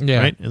bombs,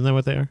 right? Isn't that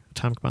what they are?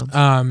 Atomic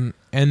bombs.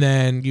 And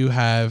then you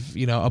have,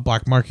 you know, a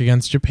black mark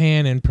against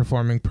Japan and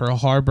performing Pearl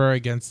Harbor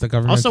against the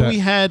government. Also, we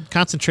had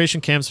concentration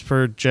camps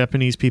for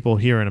Japanese people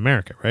here in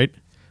America, right?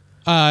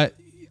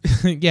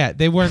 Yeah,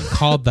 they weren't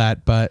called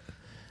that, but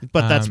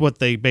that's what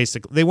they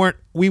basically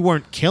we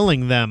weren't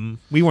killing them.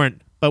 We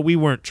weren't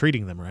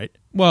treating them right.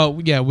 Well,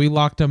 yeah, we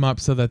locked them up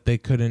so that they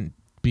couldn't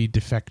be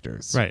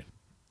defectors. Right.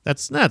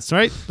 That's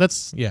right.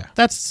 That's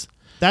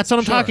what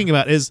I'm talking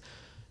about is,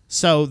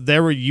 so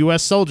there were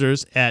U.S.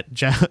 soldiers at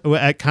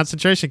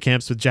concentration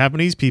camps with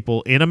Japanese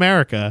people in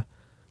America,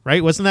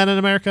 right? Wasn't that in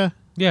America?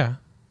 Yeah.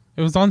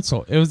 It was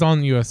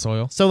on U.S.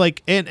 soil. So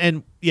like,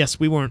 and yes,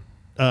 we weren't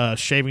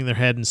shaving their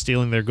head and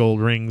stealing their gold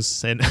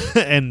rings and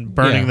and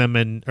burning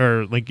them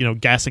or like, you know,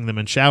 gassing them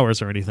in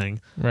showers or anything.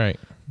 Right.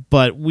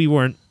 But we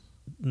weren't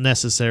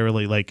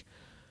necessarily like,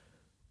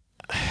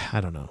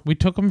 I don't know. We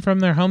took them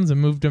from their homes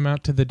and moved them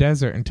out to the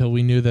desert until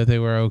we knew that they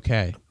were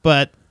okay.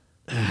 But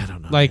I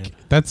don't know. Like,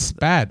 man. That's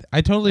bad.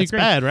 I totally agree.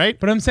 That's bad, right?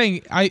 But I'm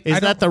saying,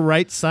 is that the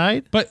right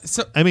side? But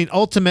so, I mean,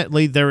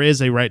 ultimately there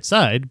is a right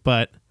side,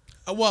 but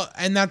well,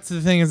 and that's the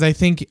thing is, I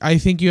think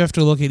you have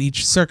to look at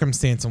each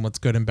circumstance and what's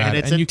good and bad. And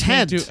it's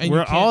intent.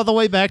 We're all the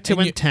way back to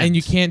intent. And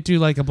you can't do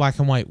like a black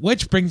and white,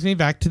 which brings me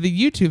back to the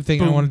YouTube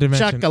thing I wanted to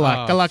mention. We're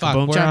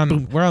on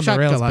the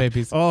rails,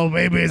 babies. Oh,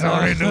 babies,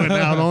 already doing it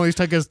now. It only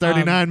took us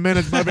 39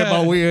 minutes, baby,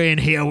 but we're in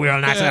here. We're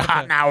nice and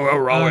hot now.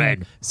 We're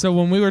rolling. So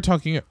when we were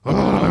talking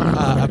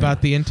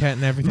about the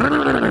intent and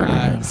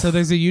everything, so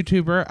there's a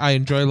YouTuber I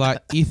enjoy a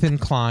lot, Ethan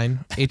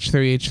Klein,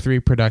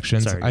 H3H3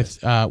 Productions.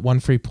 Sorry, one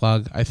free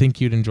plug. I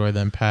think you'd enjoy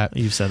them, Pat.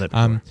 You've said that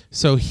before.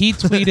 So he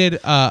tweeted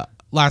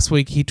last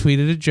week. He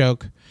tweeted a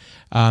joke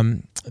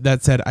that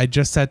said, "I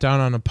just sat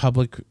down on a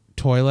public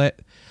toilet,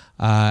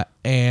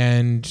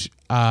 and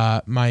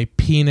my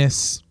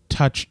penis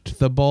touched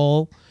the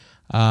bowl,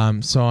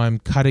 so I'm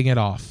cutting it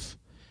off.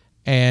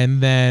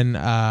 And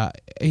then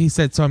he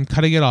said, so I'm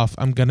cutting it off.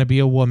 I'm going to be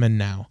a woman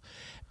now.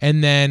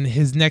 And then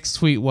his next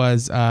tweet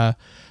was,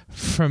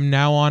 from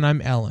now on,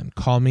 I'm Ellen.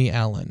 Call me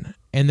Ellen.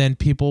 And then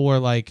people were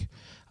like,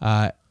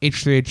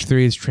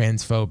 H3H3 is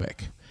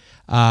transphobic.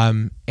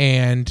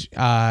 And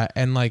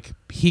like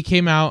he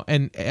came out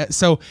and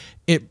so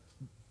I'm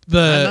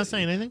not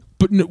saying anything.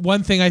 But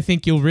one thing I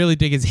think you'll really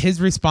dig is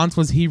his response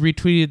was he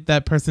retweeted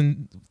that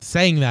person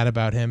saying that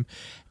about him.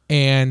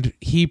 And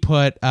he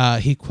put,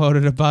 he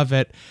quoted above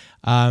it,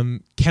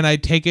 can I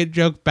take a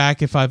joke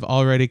back if I've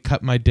already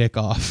cut my dick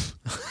off?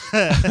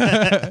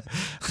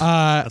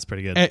 That's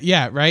pretty good.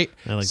 Yeah, right?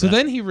 I like so that.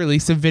 then he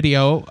released a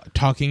video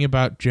talking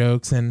about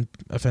jokes and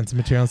offensive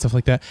material and stuff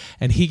like that.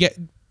 And he get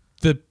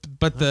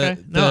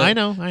I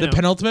know. The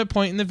penultimate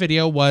point in the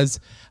video was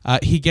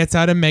he gets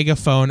out a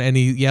megaphone and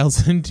he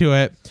yells into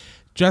it,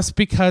 just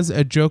because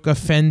a joke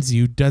offends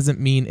you doesn't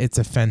mean it's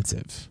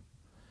offensive.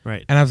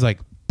 Right. And I was like,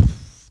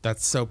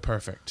 that's so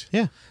perfect.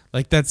 Yeah.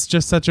 Like that's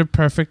just such a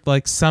perfect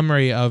like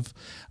summary of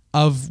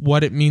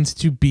what it means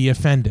to be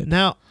offended.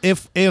 Now,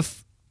 if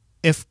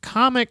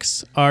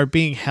comics are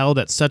being held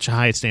at such a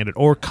high standard,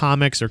 or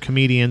comics or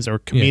comedians or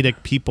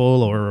comedic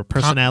people or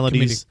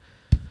personalities,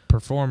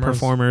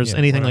 performers, yeah,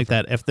 anything whatever.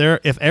 like that,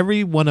 if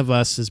every one of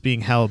us is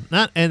being held,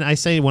 and I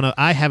say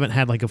I haven't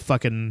had like a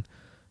fucking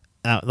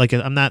I'm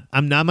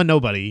a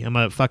nobody. I'm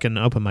a fucking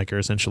open micer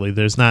essentially.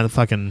 There's not a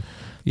fucking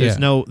there's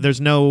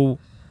no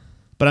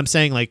but I'm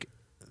saying like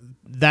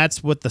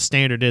that's what the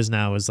standard is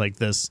now, is like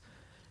this.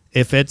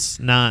 If it's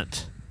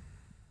not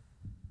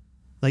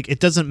like, it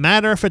doesn't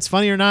matter if it's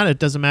funny or not, it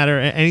doesn't matter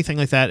anything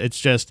like that, it's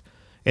just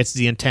it's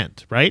the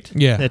intent, right?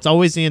 Yeah. It's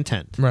always the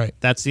intent. Right.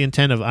 That's the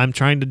intent of, I'm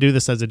trying to do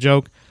this as a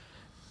joke.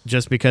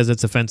 Just because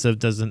it's offensive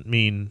doesn't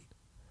mean,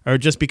 or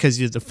just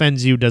because it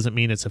offends you doesn't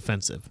mean it's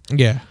offensive.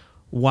 Yeah.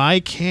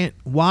 Why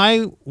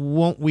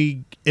won't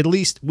we, at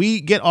least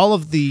we get all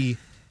of the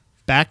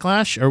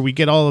backlash, or we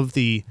get all of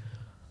the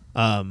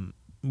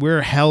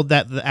we're held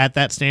at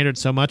that standard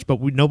so much,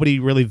 but nobody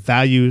really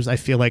values, I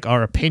feel like,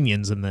 our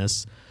opinions in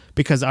this,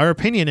 because our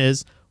opinion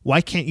is, why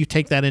can't you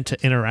take that into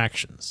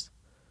interactions?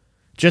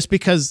 Just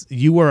because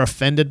you were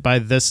offended by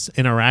this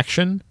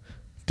interaction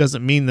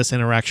doesn't mean this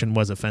interaction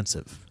was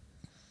offensive.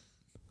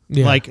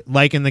 Yeah.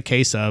 Like in the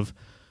case of,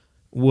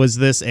 was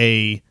this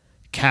a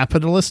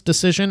capitalist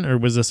decision or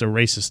was this a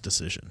racist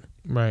decision?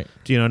 Right.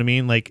 Do you know what I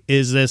mean? Like,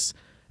 it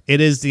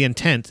is the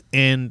intent,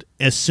 and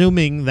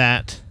assuming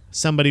that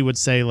somebody would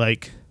say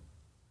like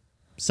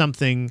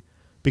something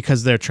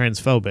because they're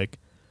transphobic,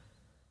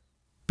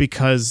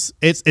 because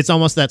it's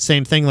almost that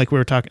same thing like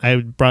I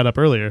brought up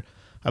earlier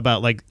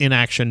about like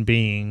inaction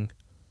being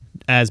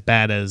as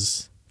bad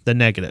as the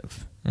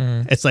negative.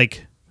 It's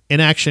like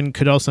inaction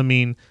could also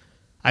mean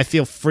I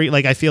feel free,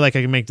 like I feel like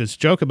I can make this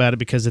joke about it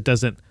because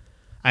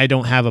I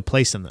don't have a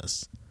place in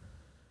this.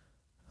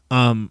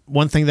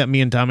 One thing that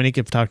me and Dominique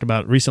have talked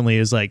about recently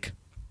is like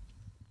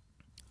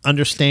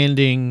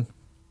understanding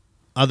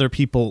other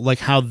people, like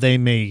how they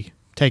may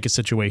take a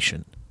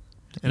situation.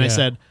 And I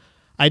said,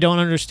 I don't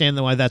understand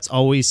why that's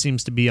always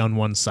seems to be on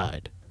one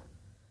side.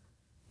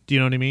 Do you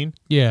know what I mean?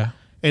 Yeah.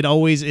 It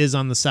always is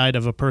on the side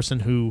of a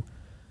person who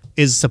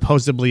is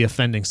supposedly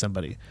offending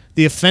somebody.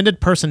 The offended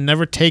person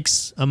never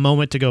takes a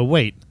moment to go,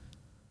 wait,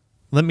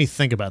 let me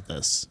think about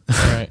this.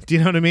 Right. Do you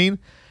know what I mean?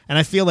 And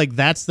I feel like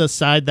that's the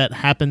side that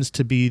happens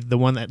to be the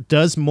one that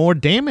does more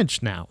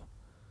damage now.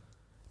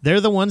 They're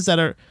the ones that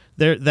are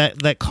there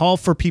that call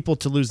for people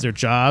to lose their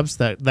jobs,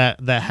 that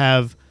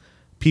have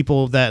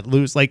people that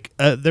lose. Like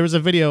there was a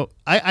video.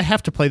 I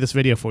have to play this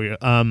video for you.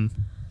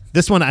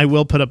 This one I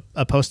will put up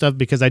a post of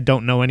because I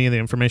don't know any of the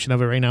information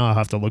of it right now. I'll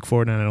have to look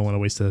for it, and I don't want to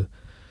waste the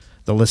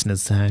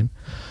listeners' time.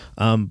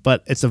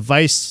 But it's a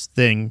Vice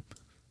thing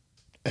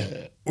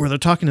where they're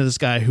talking to this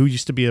guy who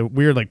used to be a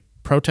weird like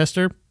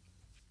protester.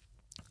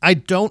 I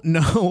don't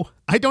know.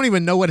 I don't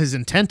even know what his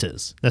intent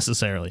is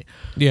necessarily.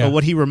 Yeah. But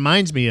what he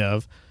reminds me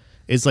of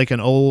is like an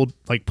old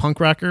like punk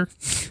rocker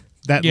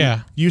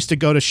that used to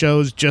go to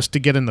shows just to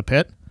get in the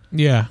pit.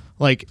 Yeah.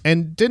 Like,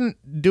 and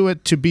didn't do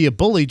it to be a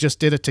bully, just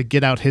did it to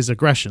get out his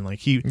aggression. Like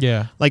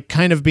like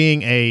kind of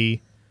being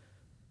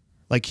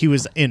like he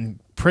was in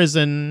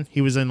prison.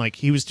 He was in like,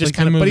 he was just like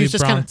kind of, but he was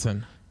just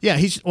Bronson. kind of,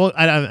 yeah,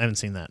 I haven't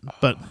seen that,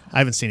 but I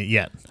haven't seen it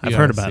yet. I've You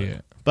heard gotta about see it.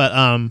 it.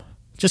 But,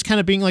 just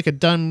kind of being like a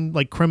dumb,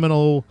 like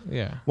criminal,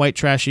 white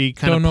trashy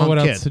kind Don't of know punk what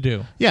kid. else to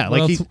do. Yeah, What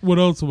like else, what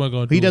else am I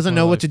going to do? he doesn't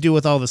know what to do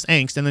with all this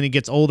angst, and then he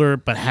gets older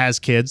but has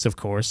kids, of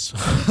course.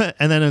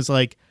 And then it's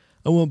like,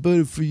 I want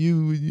better for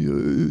you,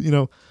 you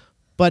know.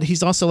 But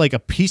he's also like a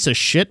piece of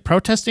shit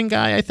protesting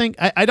guy, I think.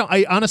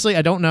 I honestly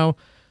don't know.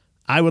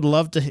 I would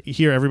love to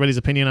hear everybody's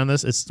opinion on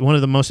this. It's one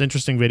of the most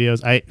interesting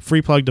videos. I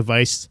free plug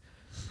Device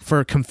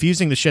for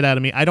confusing the shit out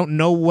of me. I don't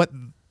know what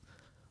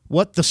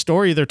the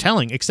story they're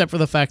telling, except for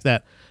the fact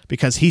that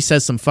because he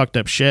says some fucked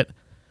up shit,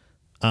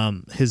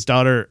 his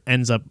daughter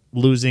ends up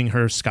losing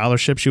her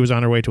scholarship. She was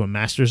on her way to a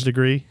master's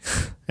degree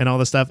and all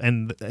this stuff.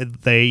 And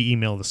they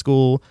email the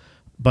school,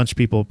 a bunch of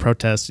people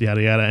protest,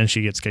 yada, yada, and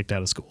she gets kicked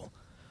out of school.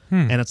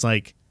 And it's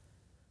like,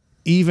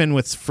 even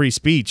with free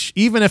speech,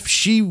 even if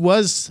she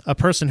was a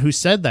person who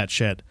said that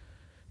shit,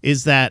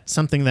 is that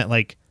something that,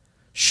 like,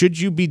 should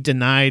you be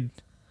denied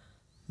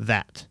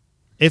that?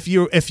 If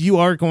you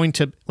are going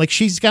to, like,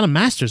 she's got a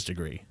master's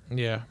degree.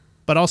 Yeah.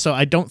 But also,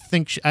 I don't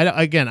think,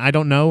 I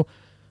don't know.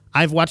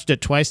 I've watched it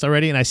twice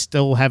already, and I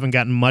still haven't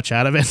gotten much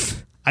out of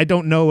it. I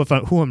don't know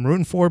who I'm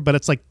rooting for, but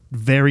it's, like,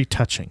 very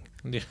touching.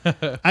 Yeah.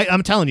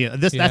 I'm telling you,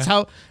 that's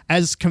how,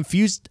 as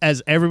confused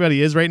as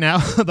everybody is right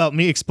now about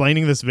me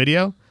explaining this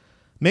video,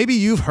 maybe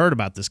you've heard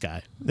about this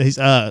guy. He's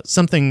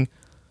something,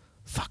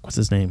 what's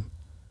his name?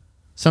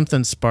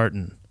 Something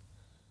Spartan.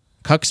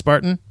 Cuck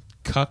Spartan?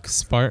 Cuck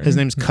Spartan? His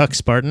name's Cuck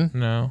Spartan?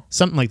 No.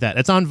 Something like that.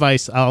 It's on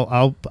Vice.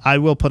 I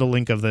will put a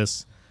link of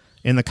this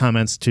in the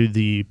comments to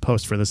the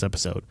post for this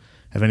episode.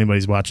 If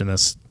anybody's watching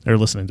this or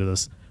listening to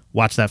this,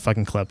 watch that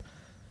fucking clip.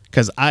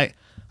 Because I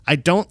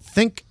don't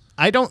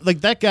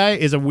like, that guy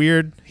is a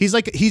weird,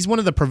 he's one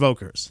of the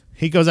provokers.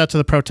 He goes out to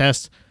the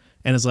protest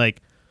and is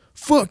like,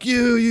 fuck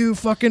you, you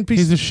fucking piece.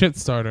 He's a shit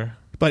starter.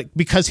 But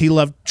because he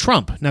loved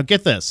Trump. Now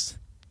get this.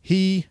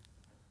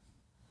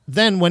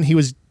 Then when he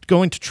was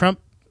going to Trump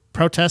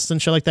protests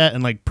and shit like that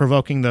and, like,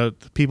 provoking the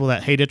people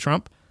that hated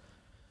Trump,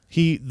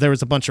 there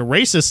was a bunch of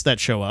racists that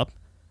show up,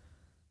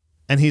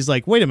 and he's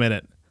like, wait a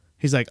minute.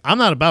 He's like, I'm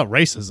not about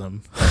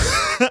racism.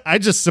 I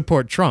just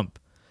support Trump,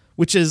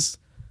 which is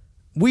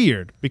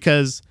weird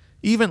because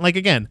even, like,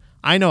 again,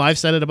 I know I've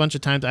said it a bunch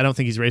of times. I don't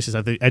think he's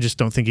racist. I just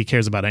don't think he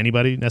cares about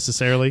anybody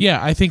necessarily.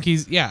 Yeah, I think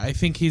he's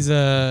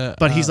a.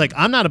 But he's like,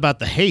 I'm not about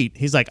the hate.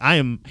 He's like,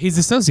 He's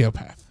a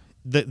sociopath.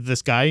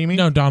 This guy, you mean?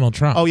 No, Donald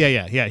Trump. Oh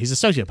yeah. He's a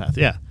sociopath.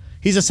 Yeah,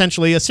 he's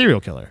essentially a serial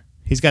killer.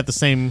 He's got the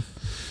same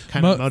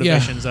kind of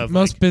motivations of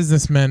most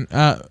businessmen.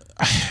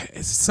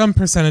 Some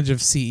percentage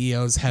of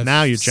CEOs have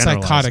now you're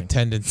psychotic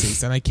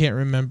tendencies, and I can't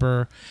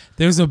remember.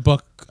 There's a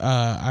book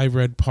I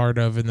read part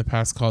of in the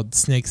past called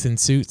Snakes in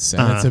Suits,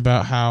 and it's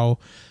about how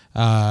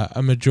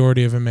a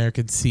majority of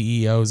American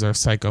CEOs are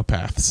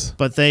psychopaths.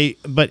 But they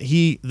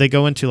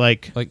go into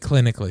like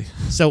clinically.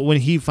 So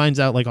when he finds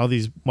out, like, all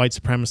these white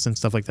supremacists and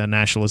stuff like that,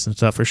 nationalists and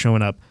stuff are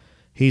showing up,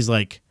 he's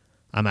like,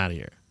 I'm out of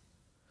here.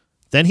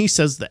 Then he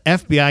says the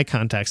FBI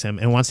contacts him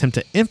and wants him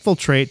to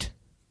infiltrate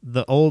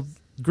the old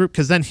group,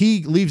 because then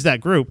he leaves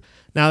that group.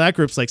 Now that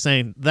group's like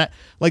saying that,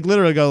 like,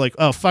 literally go like,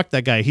 oh, fuck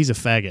that guy, he's a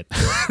faggot.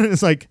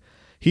 It's like,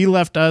 he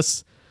left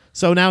us.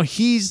 So now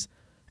he's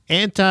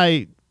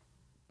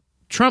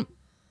anti-Trump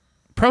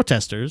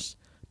protesters,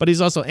 but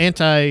he's also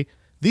anti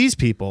these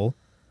people.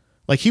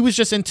 Like, he was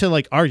just into,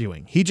 like,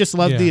 arguing. He just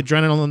loved the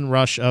adrenaline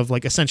rush of,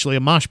 like, essentially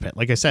a mosh pit,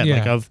 like I said,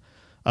 like of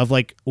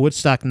like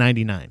Woodstock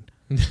 99.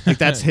 Like,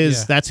 that's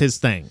his that's his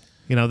thing.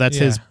 You know, that's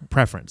his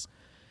preference.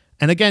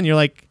 And again, you're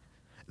like,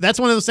 that's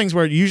one of those things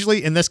where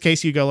usually in this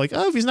case you go like,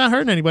 oh, if he's not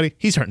hurting anybody,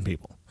 he's hurting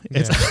people.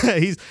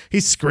 It's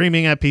he's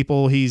screaming at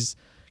people, he's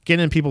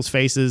getting in people's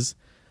faces.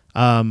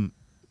 But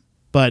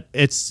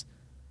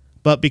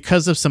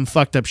because of some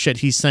fucked up shit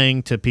he's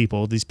saying to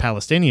people, these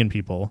Palestinian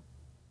people,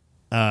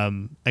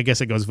 I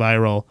guess it goes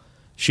viral.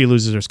 She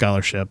loses her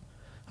scholarship,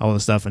 all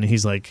this stuff, and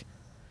he's like,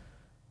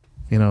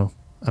 you know,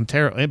 I'm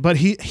terrible. But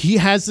he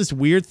has this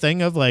weird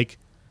thing of, like,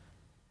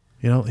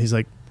 you know, he's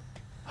like,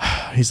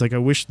 I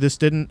wish this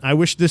didn't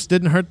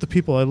hurt the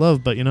people I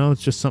love, but, you know,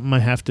 it's just something I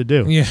have to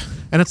do. Yeah.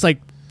 And it's like,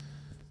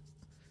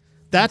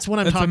 that's what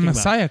I'm talking about.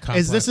 Messiah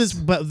complex.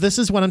 This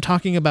is what I'm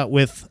talking about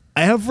with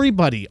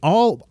everybody,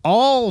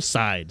 all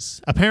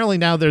sides. Apparently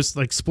now there's,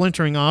 like,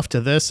 splintering off to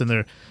this, and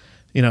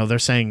they're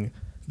saying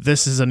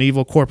this is an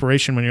evil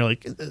corporation when you're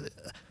like,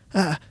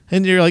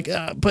 and you're like,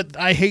 but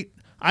I hate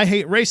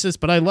racists,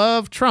 but I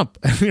love Trump.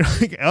 And you're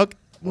like, okay,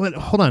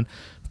 hold on.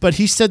 But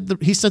he said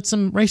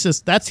some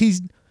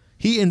racist.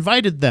 He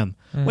invited them.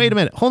 Wait a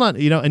minute. Hold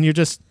on. You know, and you're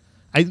just,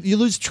 you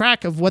lose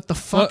track of what the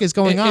fuck is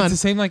going on. It's the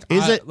same, like,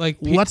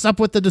 what's up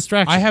with the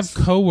distractions? I have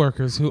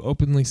coworkers who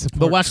openly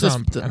support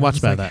Trump. Watch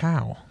about that.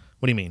 How?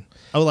 What do you mean?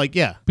 Oh, like,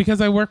 yeah. Because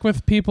I work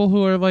with people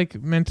who are,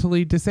 like,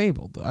 mentally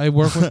disabled. I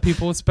work with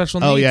people with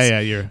special needs. Oh,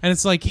 yeah. And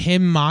it's like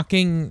him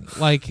mocking,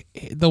 like,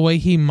 the way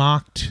he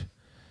mocked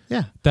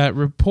that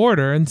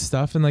reporter and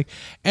stuff. And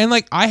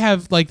I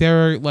have, like,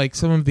 there are, like,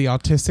 some of the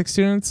autistic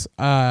students.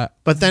 But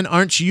then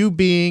aren't you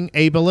being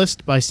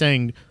ableist by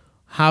saying,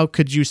 how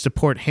could you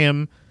support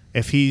him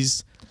if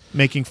he's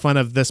making fun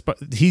of this?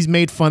 He's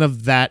made fun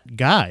of that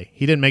guy.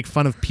 He didn't make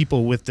fun of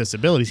people with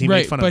disabilities. He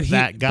made fun of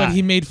that guy. But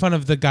he made fun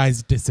of the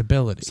guy's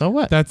disability. So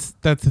what? That's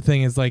the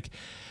thing is, like,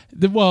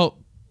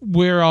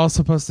 we're all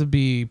supposed to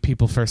be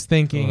people first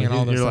thinking and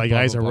all this. You're like,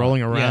 guys are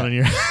rolling around and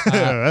you're.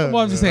 Well,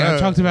 I'm just saying, I've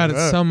talked about it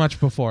so much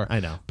before. I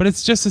know. But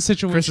it's just a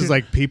situation. Chris is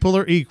like, people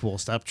are equal.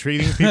 Stop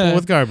treating people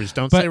with garbage.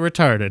 Don't say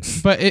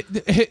retarded. But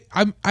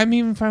I'm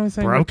even fine with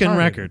saying broken retarded.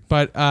 record.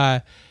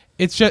 But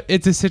it's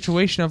a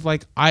situation of,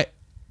 like, I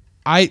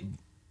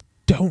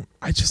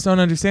just don't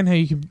understand how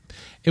you can.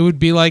 It would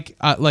be like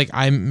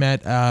I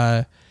met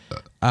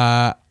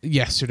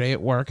yesterday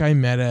at work, I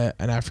met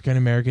an African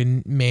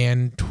American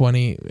man,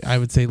 I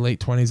would say late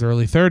 20s,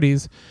 early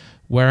 30s,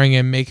 wearing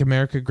a Make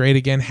America Great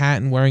Again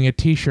hat and wearing a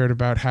T-shirt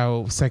about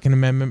how Second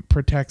Amendment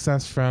protects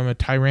us from a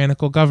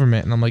tyrannical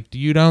government. And I'm like,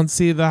 you don't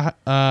see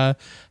the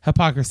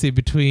hypocrisy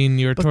between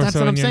your But that's torso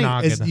what I'm and your saying.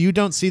 noggin. Is you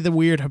don't see the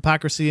weird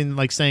hypocrisy in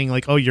like saying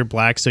like, oh, you're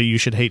black, so you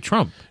should hate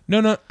Trump.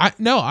 I'm not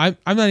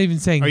even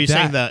saying Are you that.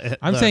 saying the?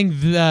 I'm saying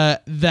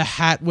the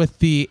hat with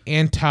the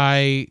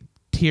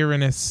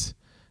anti-tyrannous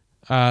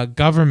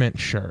government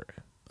shirt.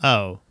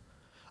 Oh,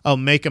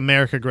 Make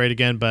America Great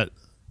Again. But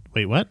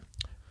wait, what?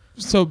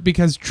 So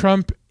because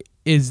Trump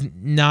is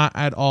not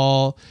at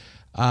all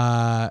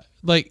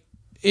like,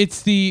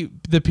 it's the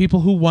people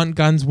who want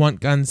guns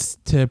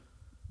to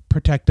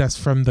protect us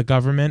from the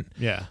government.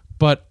 Yeah.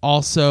 But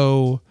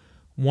also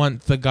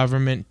want the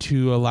government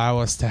to allow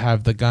us to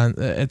have the gun,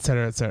 et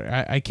cetera, et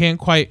cetera. I can't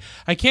quite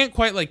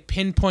like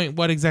pinpoint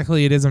what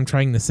exactly it is I'm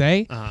trying to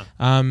say.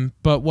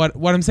 But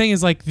what I'm saying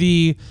is like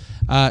the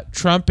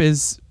Trump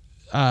is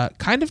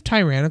kind of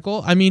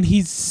tyrannical. I mean,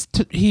 he's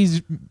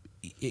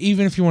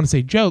even if you want to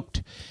say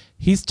joked,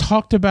 he's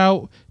talked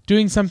about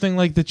doing something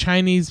like the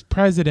Chinese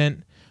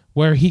president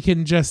where he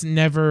can just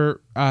never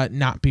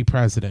not be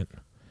president.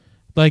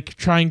 Like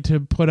trying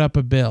to put up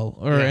a bill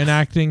or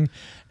enacting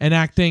an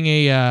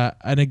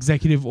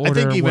executive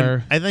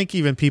order. I think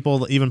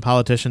even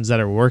politicians that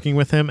are working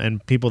with him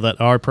and people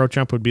that are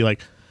pro-Trump would be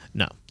like,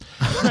 no.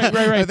 Right.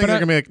 I think they're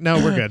gonna be like, no,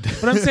 we're good.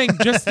 But I'm saying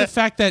just the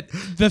fact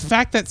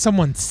that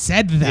someone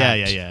said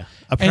that. Yeah.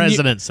 A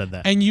president said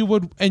that, and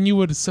you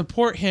would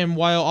support him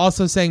while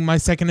also saying my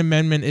Second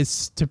Amendment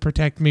is to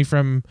protect me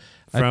from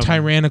a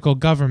tyrannical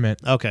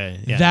government. Okay,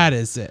 yeah. That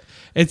is it.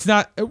 It's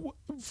not.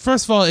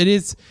 First of all, it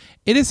is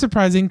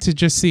surprising to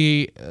just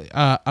see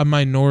a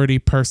minority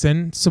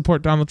person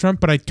support Donald Trump,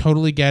 but I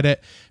totally get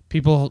it.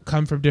 People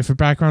come from different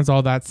backgrounds,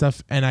 all that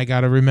stuff, and I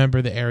got to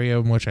remember the area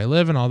in which I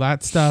live and all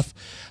that stuff.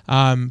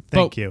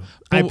 Thank you.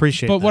 I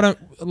appreciate that. What I'm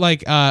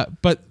like,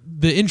 but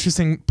the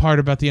interesting part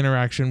about the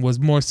interaction was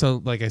more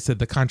so, like I said,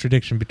 the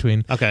contradiction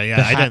between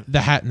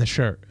the hat and the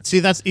shirt. See,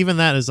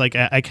 that is like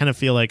I kind of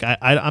feel like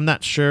I'm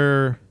not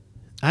sure.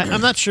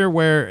 I'm not sure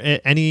where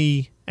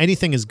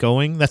anything is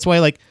going. That's why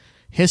like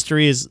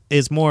history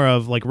is more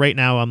of like right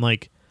now. I'm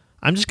like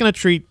I'm just gonna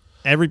treat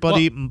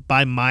everybody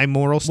by my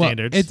moral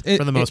standards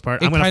for the most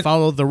part. I'm gonna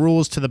follow the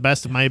rules to the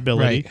best of my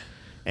ability. Right.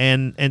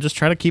 And just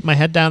try to keep my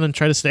head down and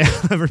try to stay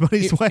out of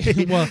everybody's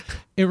way. Well,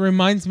 it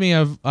reminds me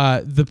of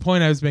the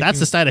point I was making. That's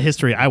the side of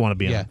history I want to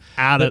be on.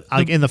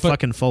 In the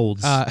fucking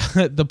folds.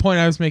 The point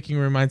I was making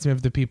reminds me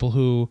of the people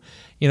who,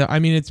 I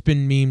mean, it's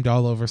been memed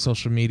all over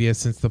social media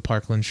since the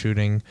Parkland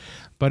shooting,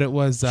 but it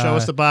was show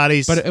us the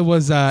bodies. But it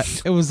was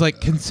like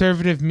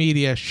conservative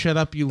media. Shut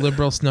up, you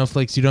liberal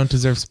snowflakes! You don't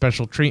deserve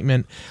special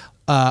treatment.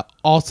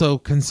 Also,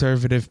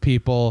 conservative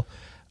people.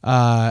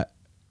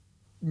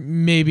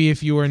 Maybe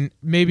if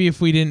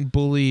we didn't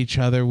bully each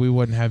other, we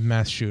wouldn't have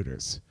mass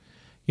shooters.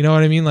 You know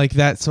what I mean? Like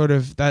that sort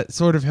of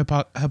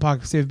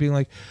hypocrisy of being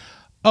like,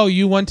 oh,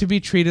 you want to be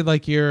treated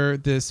like you're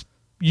this.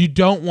 You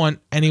don't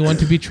want anyone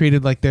to be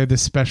treated like they're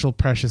this special,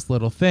 precious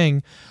little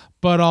thing.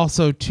 But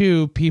also,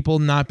 too, people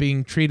not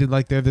being treated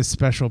like they're this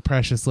special,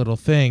 precious little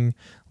thing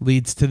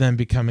leads to them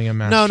becoming a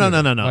mass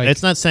shooter. No. Like,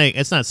 it's not saying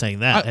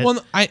that.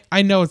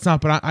 I know it's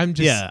not, but I'm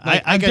just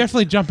I'm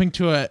definitely jumping.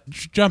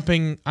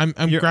 I'm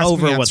you're grasping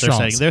over at what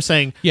straws. they're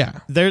saying.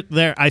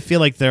 They're I feel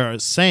like they're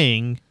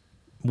saying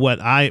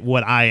what I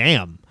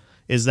am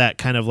is that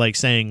kind of like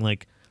saying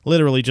like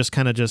literally just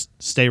kind of just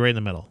stay right in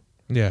the middle.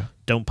 Yeah.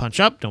 Don't punch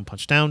up. Don't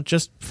punch down.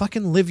 Just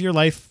fucking live your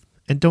life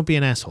and don't be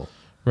an asshole.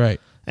 Right.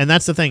 And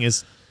that's the thing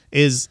is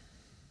it's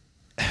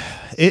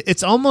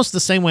almost the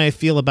same way I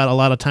feel about a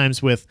lot of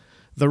times with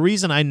the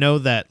reason I know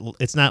that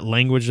it's not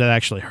language that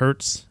actually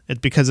hurts. It's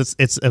because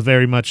it's a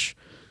very much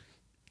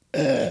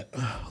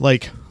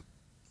like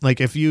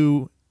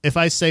if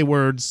I say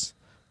words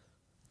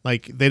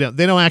like they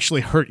don't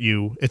actually hurt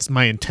you. It's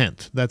my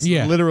intent. That's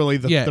literally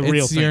the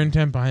real thing. Your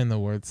intent behind the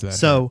words. That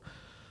so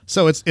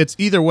it's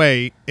either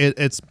way.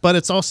 But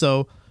it's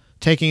also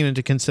taking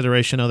into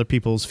consideration other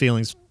people's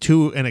feelings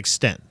to an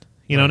extent.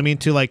 You know what I mean?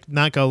 To like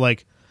not go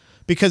like,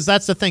 because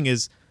that's the thing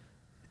is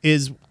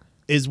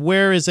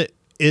where is it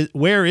an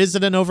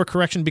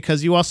overcorrection?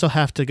 Because you also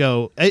have to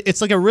go. It's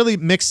like a really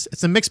mix.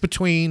 It's a mix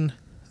between.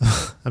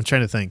 I'm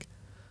trying to think.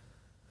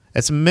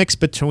 It's a mix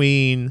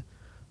between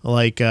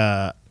like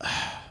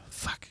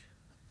fuck.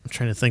 I'm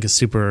trying to think of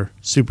super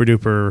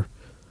duper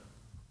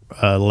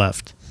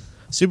left,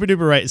 super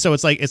duper right. So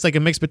it's like a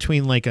mix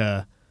between like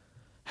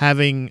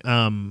having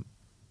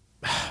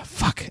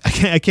fuck.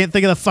 I can't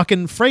think of the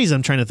fucking phrase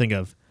I'm trying to think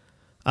of.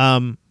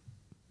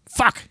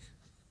 Fuck.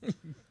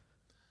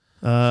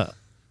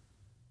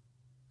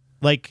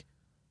 Like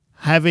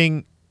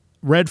having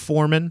Red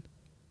Foreman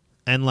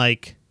and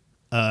like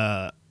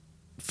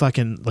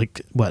fucking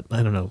like what?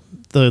 I don't know.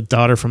 The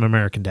daughter from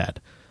American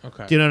Dad.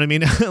 Okay. Do you know what I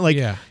mean?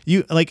 Like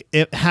you like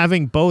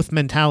having both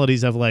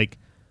mentalities of like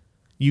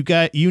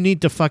you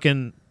need to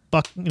fucking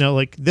buck,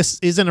 like this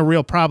isn't a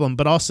real problem,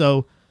 but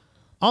also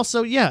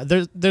Also, yeah,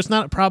 there's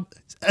not a problem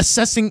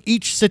assessing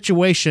each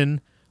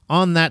situation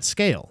on that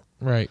scale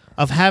Right.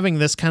 of having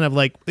this kind of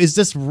like, is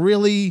this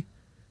really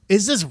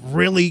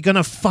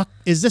gonna fuck?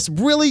 Is this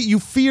really you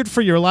feared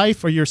for your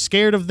life, or you're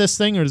scared of this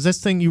thing, or is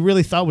this thing you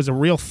really thought was a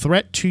real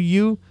threat to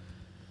you,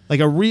 like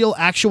a real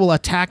actual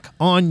attack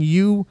on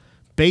you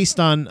based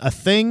on a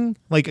thing,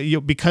 like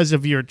because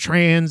of your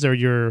trans or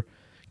your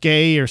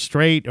gay or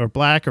straight or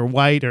black or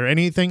white or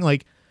anything,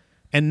 like,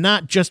 and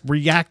not just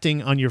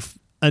reacting on your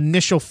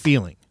initial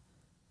feeling.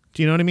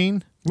 Do you know what I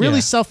mean? Really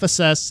Yeah.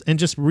 self-assess and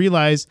just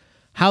realize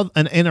how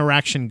an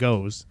interaction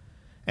goes,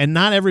 and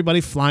not everybody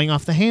flying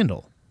off the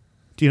handle.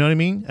 Do you know what I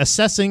mean?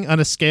 Assessing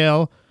on a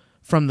scale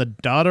from the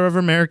Daughter of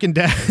American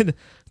Dad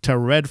to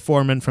Red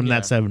Foreman from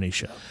That 70s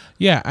Show.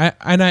 Yeah,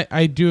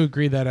 I do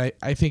agree that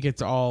I think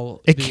it's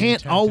all. It the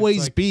can't intent. always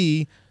It's like,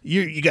 be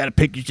you got to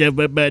pick yourself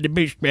up by the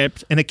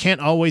bootstraps, and it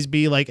can't always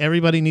be like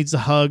everybody needs a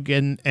hug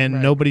and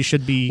nobody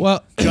should be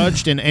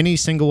judged in any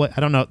single way. I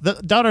don't know. The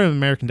Daughter of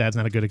American Dad's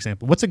not a good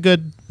example. What's a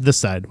good this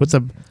side? What's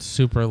a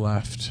super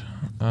left.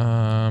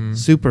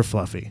 super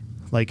fluffy?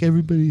 Like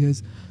everybody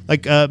has,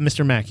 like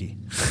Mr. Mackey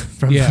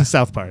from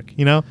South Park.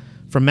 You know,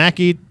 from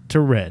Mackey to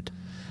Red.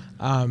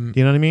 You know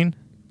what I mean?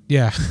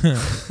 Yeah.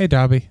 Hey,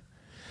 Dobby.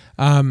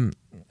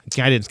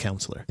 Guidance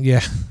counselor.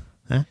 Yeah.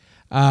 Huh?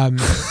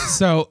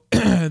 So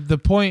the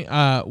point,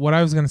 what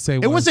I was going to say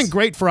was... It wasn't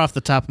great for off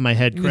the top of my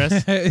head,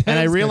 Chris. And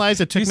I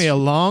realized it took me a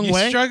long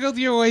way. You struggled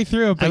your way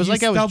through it, but I was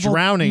like I was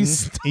drowning.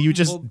 You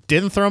just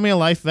didn't throw me a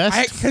life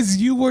vest. Because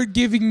you weren't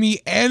giving me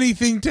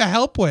anything to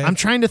help with. I'm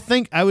trying to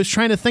think. I was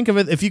trying to think of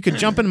it. If you could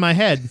jump in my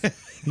head,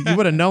 you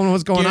would have known what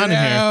was going on in here.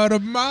 Get out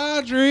of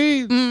my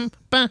dreams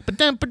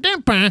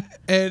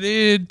and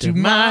into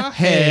my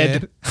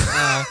head.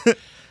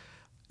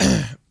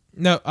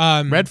 No,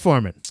 Red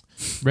Foreman.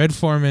 Red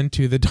Foreman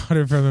to the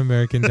Daughter from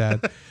American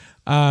Dad.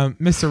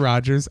 Mr.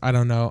 Rogers, I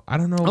don't know.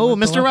 Oh,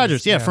 Mr.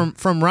 Rogers. Yeah,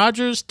 from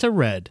Rogers to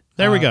Red.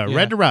 There we go. Yeah.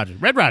 Red to Rogers.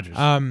 Red Rogers.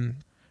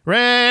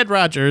 Red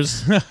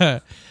Rogers.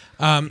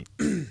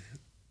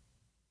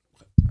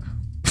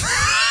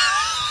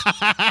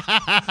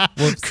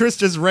 Chris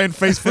just ran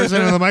face first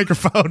into the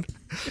microphone.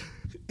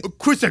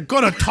 Chris, I'm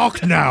gonna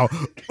talk now.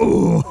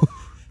 Ooh.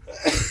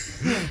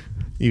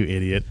 You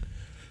idiot.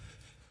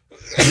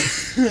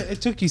 It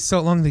took you so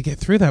long to get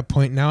through that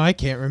point. Now I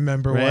can't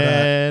remember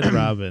Red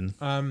Robin.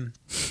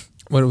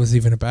 what it was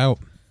even about.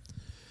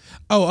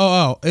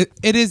 Oh.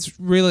 It is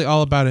really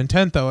all about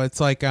intent, though. It's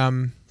like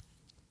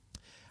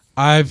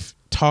I've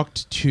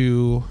talked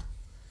to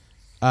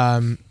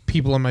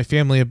people in my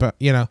family about,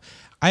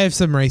 I have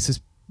some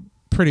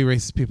pretty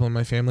racist people in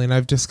my family, and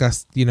I've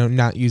discussed,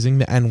 not using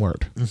the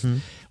N-word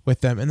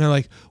with them. And they're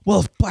like, well,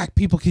 if black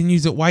people can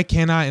use it, why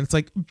can't I? And it's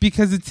like,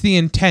 because it's the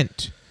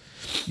intent.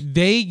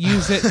 They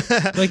use it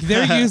like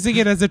they're using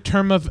it as a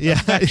term of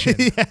affection.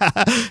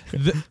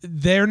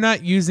 They're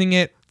not using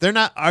it. They're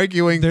not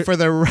arguing for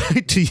their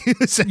right to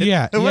use it.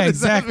 Yeah, what does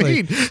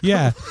exactly. that mean?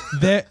 Yeah,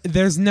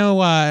 there's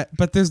no,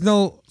 but there's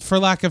no, for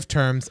lack of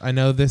terms, I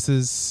know this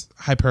is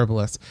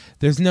hyperbolous.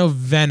 There's no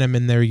venom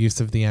in their use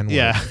of the N-word.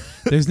 Yeah.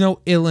 There's no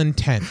ill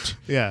intent.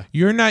 Yeah.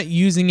 You're not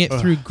using it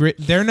through grit.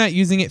 They're not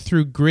using it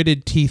through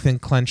gritted teeth and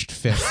clenched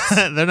fists.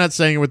 They're not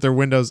saying it with their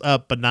windows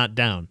up but not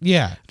down.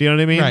 Yeah. Do you know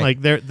what I mean? Right.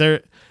 Like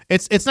they're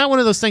it's not one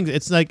of those things.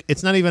 It's like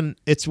it's not even.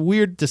 It's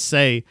weird to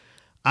say.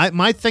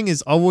 My thing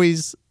is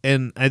always,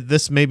 and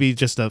this may be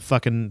just a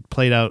fucking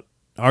played out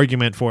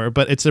argument for it,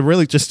 but it's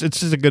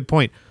just a good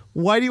point.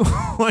 Why do you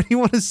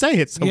want to say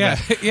it so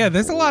bad? Yeah,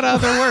 there's a lot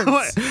of other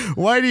words.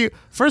 Why do you?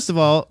 First of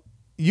all,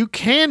 you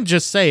can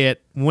just say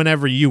it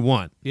whenever you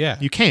want. Yeah,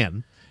 you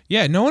can.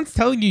 Yeah, no one's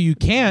telling you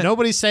can't.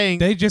 Nobody's saying.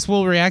 They just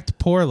will react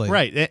poorly.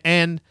 Right,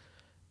 and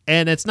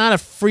it's not a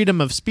freedom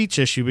of speech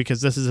issue,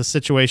 because this is a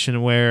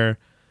situation where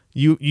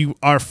you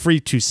are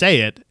free to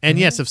say it. And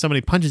yes, if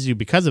somebody punches you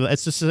because of it,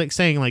 it's just like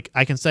saying, like,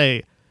 I can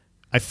say,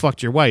 I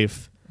fucked your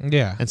wife.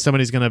 Yeah. And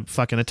somebody's going to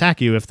fucking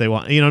attack you if they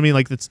want. You know what I mean?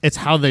 Like, it's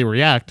how they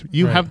react.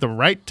 You have the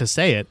right to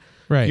say it.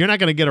 Right. You're not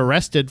going to get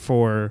arrested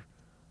for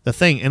the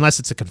thing unless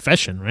it's a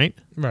confession, right?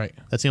 Right.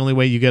 That's the only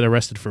way you get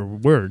arrested for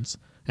words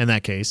in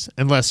that case.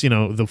 Unless,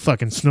 the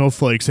fucking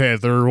snowflakes have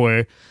their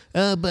way.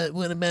 But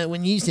what about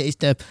when you say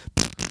stuff?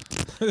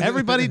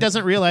 Everybody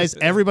doesn't realize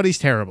everybody's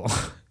terrible.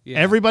 Yeah.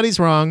 Everybody's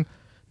wrong.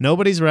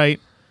 Nobody's right.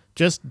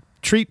 Just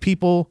treat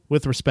people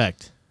with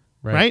respect.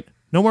 Right?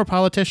 No more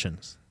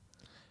politicians.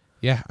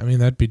 Yeah, I mean,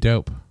 that'd be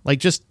dope. Like,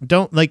 just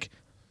don't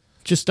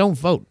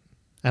vote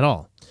at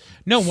all.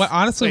 No,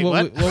 honestly,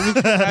 what we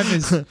should have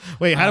is...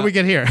 Wait, how do we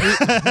get here?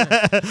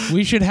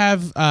 we should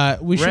have...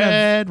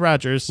 Red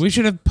Rogers. We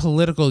should have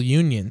political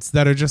unions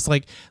that are just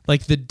like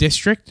the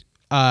district,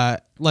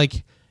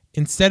 like,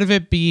 instead of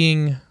it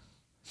being...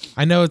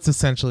 I know it's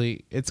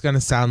going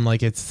to sound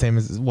like it's the same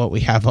as what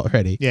we have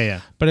already.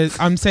 Yeah. But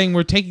I'm saying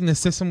we're taking the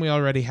system we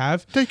already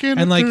have, Taking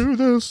and like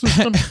the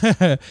system.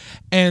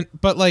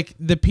 but like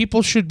the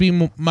people should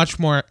be much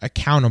more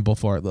accountable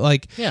for it.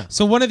 Like, Yeah.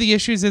 So one of the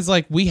issues is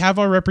like we have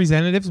our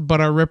representatives, but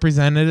our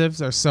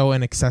representatives are so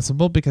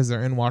inaccessible because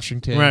they're in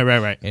Washington,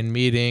 Right. in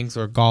meetings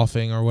or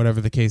golfing or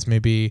whatever the case may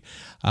be.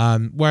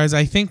 Whereas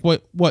I think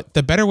what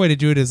the better way to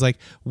do it is like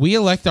we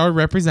elect our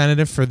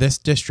representative for this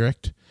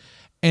district.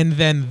 And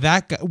then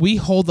we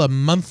hold a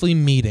monthly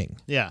meeting.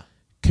 Yeah.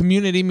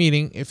 Community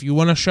meeting. If you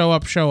want to show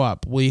up, show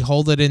up. We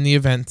hold it in the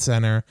event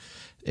center.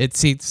 It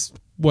seats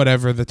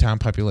whatever the town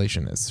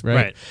population is,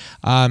 right?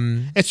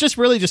 It's just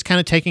really just kind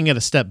of taking it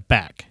a step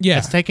back. Yeah.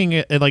 It's taking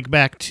it like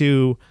back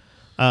to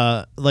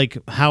like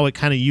how it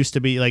kind of used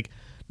to be, like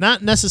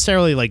not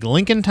necessarily like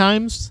Lincoln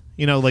times,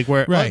 you know, like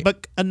where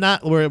but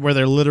not where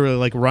they're literally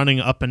like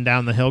running up and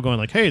down the hill going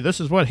like, hey, this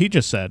is what he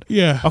just said.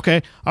 Yeah.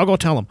 Okay, I'll go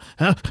tell him.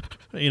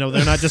 You know,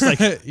 they're not just like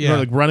they're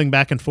like running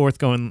back and forth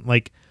going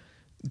like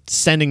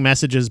sending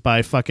messages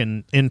by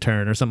fucking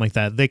intern or something like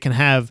that. They can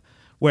have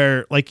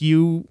where like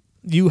you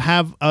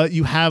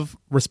have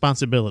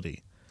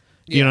responsibility.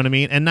 You know what I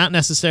mean? And not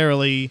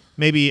necessarily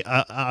maybe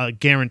a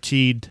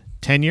guaranteed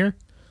tenure.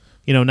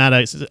 You know, not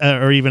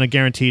or even a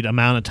guaranteed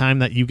amount of time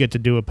that you get to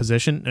do a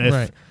position.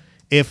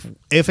 If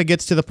it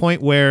gets to the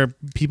point where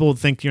people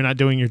think you're not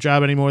doing your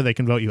job anymore, they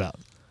can vote you out.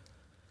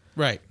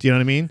 Right. Do you know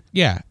what I mean?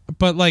 Yeah.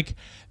 But like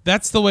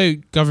that's the way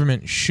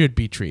government should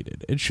be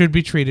treated. It should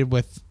be treated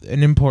with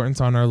an importance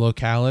on our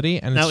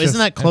locality. And now, isn't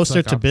that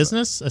closer to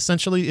business?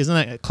 Essentially, isn't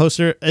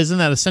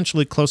that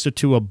essentially closer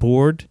to a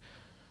board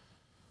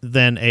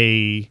than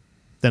a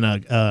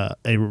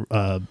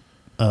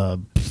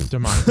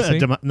democracy?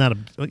 Not a,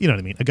 you know what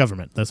I mean? A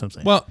government. That's what I'm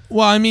saying.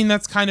 Well, I mean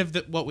that's kind of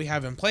what we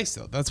have in place,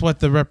 though. That's what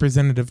the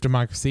representative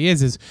democracy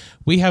is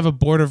we have a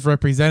board of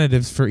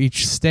representatives for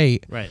each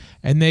state, right?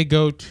 And they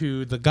go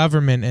to the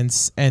government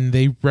and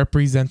they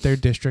represent their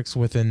districts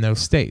within those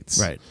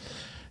states, right?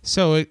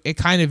 So it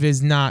kind of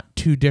is not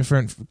too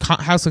different.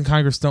 House and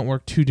Congress don't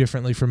work too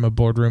differently from a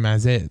boardroom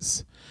as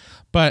is,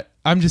 but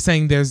I'm just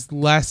saying there's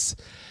less.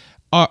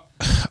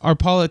 Our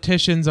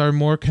politicians are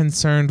more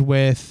concerned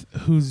with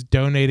who's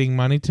donating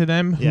money to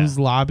them, who's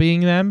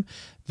lobbying them,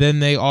 than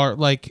they are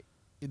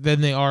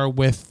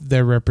with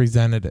their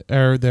representative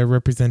or their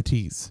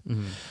representees.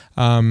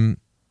 Mm-hmm.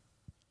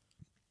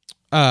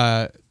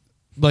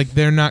 Like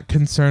they're not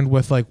concerned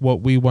with like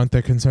what we want.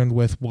 They're concerned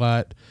with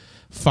what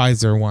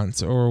Pfizer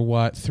wants, or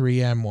what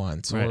 3M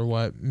wants, or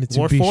what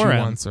Mitsubishi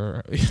wants,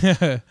 or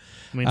I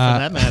mean, for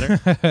that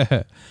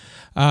matter.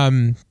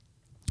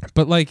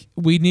 But like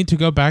we need to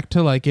go back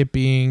to like it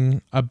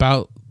being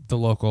about the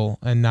local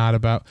and not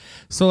about.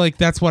 So like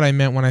that's what I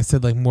meant when I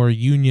said like more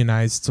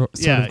unionized sort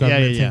of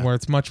government thing, where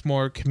it's much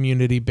more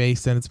community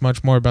based and it's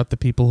much more about the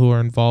people who are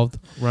involved,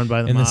 run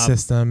by the in mob. The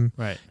system.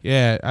 Right.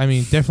 Yeah, I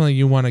mean definitely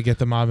you want to get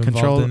the mob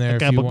involved in there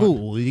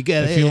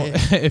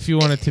if you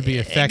want it to be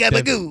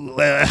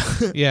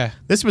effective. Yeah.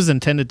 This was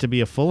intended to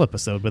be a full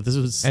episode, but this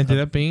was ended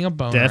up being a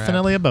boner.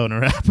 Definitely rap. A boner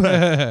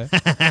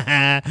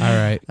rap. All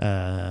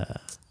right.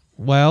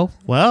 Well,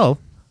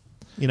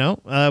 you know,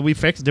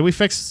 did we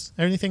fix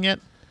everything yet?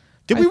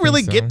 Did we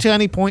really get to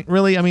any point?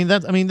 Really? I mean,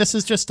 this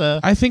is just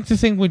a. I think the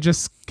thing we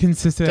just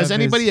consisted. Does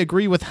anybody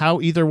agree with how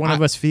either one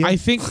of us feel? I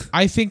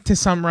think to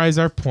summarize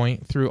our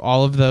point through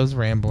all of those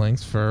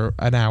ramblings for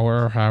an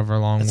hour or however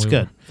long. It's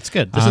good. It's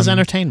good. This is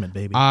entertainment,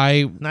 baby.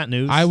 Not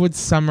news. I would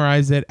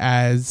summarize it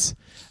as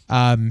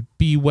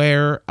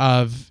beware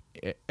of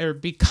or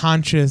be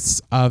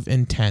conscious of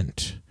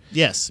intent.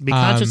 Yes, be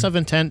conscious of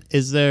intent.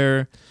 Is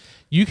there?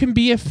 You can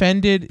be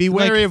offended. Be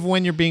wary of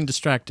when you're being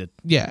distracted.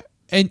 Yeah.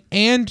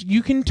 And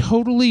you can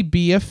totally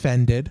be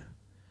offended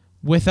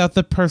without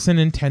the person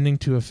intending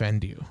to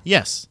offend you.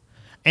 Yes.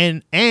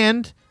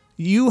 And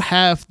you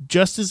have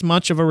just as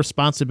much of a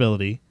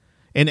responsibility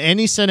in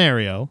any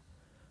scenario,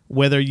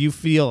 whether you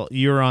feel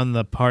you're on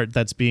the part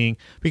that's being,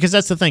 because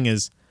that's the thing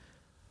is,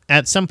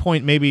 at some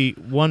point maybe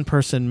one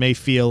person may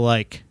feel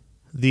like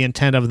the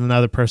intent of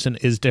another person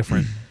is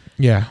different.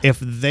 Yeah. If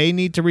they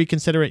need to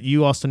reconsider it,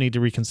 you also need to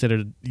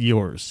reconsider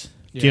yours.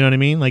 Yeah. Do you know what I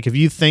mean? Like if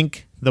you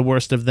think the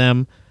worst of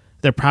them,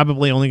 they're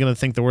probably only going to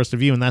think the worst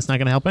of you, and that's not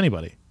going to help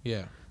anybody.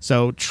 Yeah.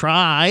 So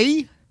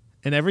try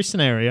in every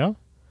scenario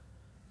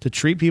to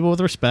treat people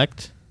with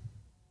respect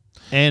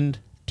and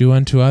do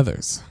unto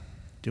others.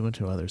 Do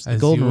unto others. As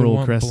the golden you rule,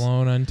 want Chris.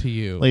 Blown unto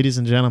you. Ladies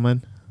and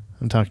gentlemen,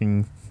 I'm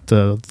talking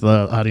to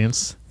the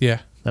audience. Yeah.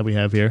 That we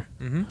have here.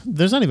 Mm-hmm.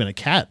 There's not even a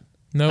cat.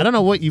 No. I don't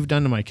know what you've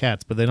done to my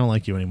cats, but they don't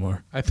like you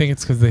anymore. I think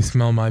it's because they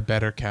smell my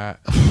better cat.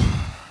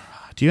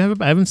 Do you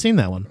have? I haven't seen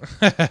that one.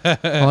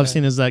 All I've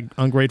seen is that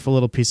ungrateful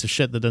little piece of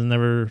shit that doesn't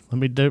ever let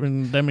me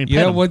pet You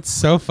know him. what's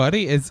so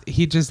funny is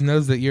he just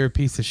knows that you're a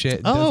piece of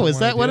shit. Oh, is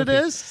that what it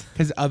is?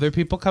 Because other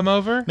people come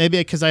over. Maybe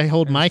because I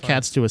hold my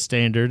cats to a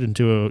standard and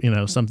to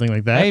a something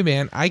like that. Hey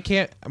man, I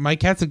can't. My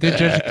cat's a good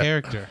judge of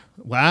character.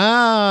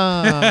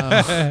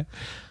 Wow.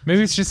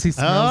 Maybe it's just he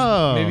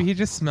smells. Maybe he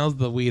just smells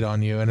the weed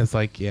on you, and it's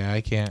like, yeah,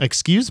 I can't.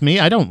 Excuse me,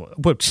 I don't.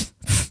 What?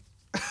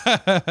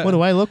 What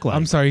do I look like?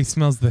 I'm sorry, he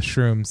smells the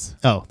shrooms.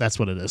 Oh, that's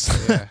what it is.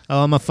 Yeah.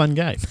 Oh, I'm a fun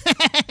guy.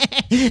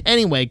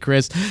 Anyway,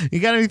 Chris, you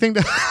got anything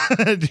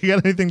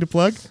to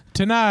plug?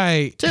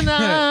 Tonight.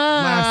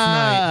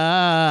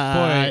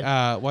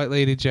 Last Boy, White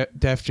Lady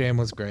Def Jam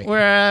was great. we're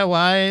at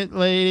White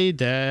Lady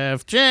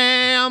Def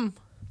Jam.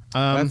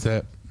 That's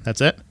it.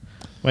 That's it.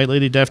 White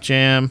Lady Def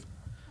Jam.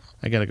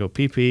 I gotta go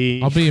pee pee.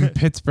 I'll be in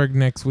Pittsburgh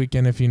next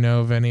weekend. If you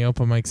know of any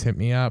open mics, hit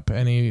me up.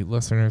 Any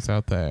listeners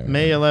out there?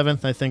 May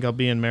 11th. I think I'll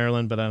be in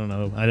Maryland, but I don't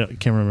know.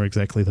 Can't remember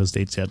exactly those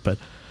dates yet, but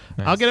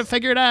Nice. I'll get it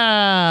figured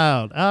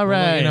out. All We'll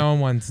let right. you know on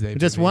Wednesday.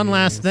 Just one babies.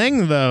 last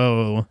thing,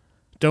 though.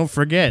 Don't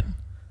forget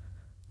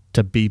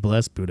to be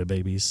blessed, Buddha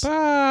babies.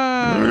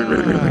 Bye.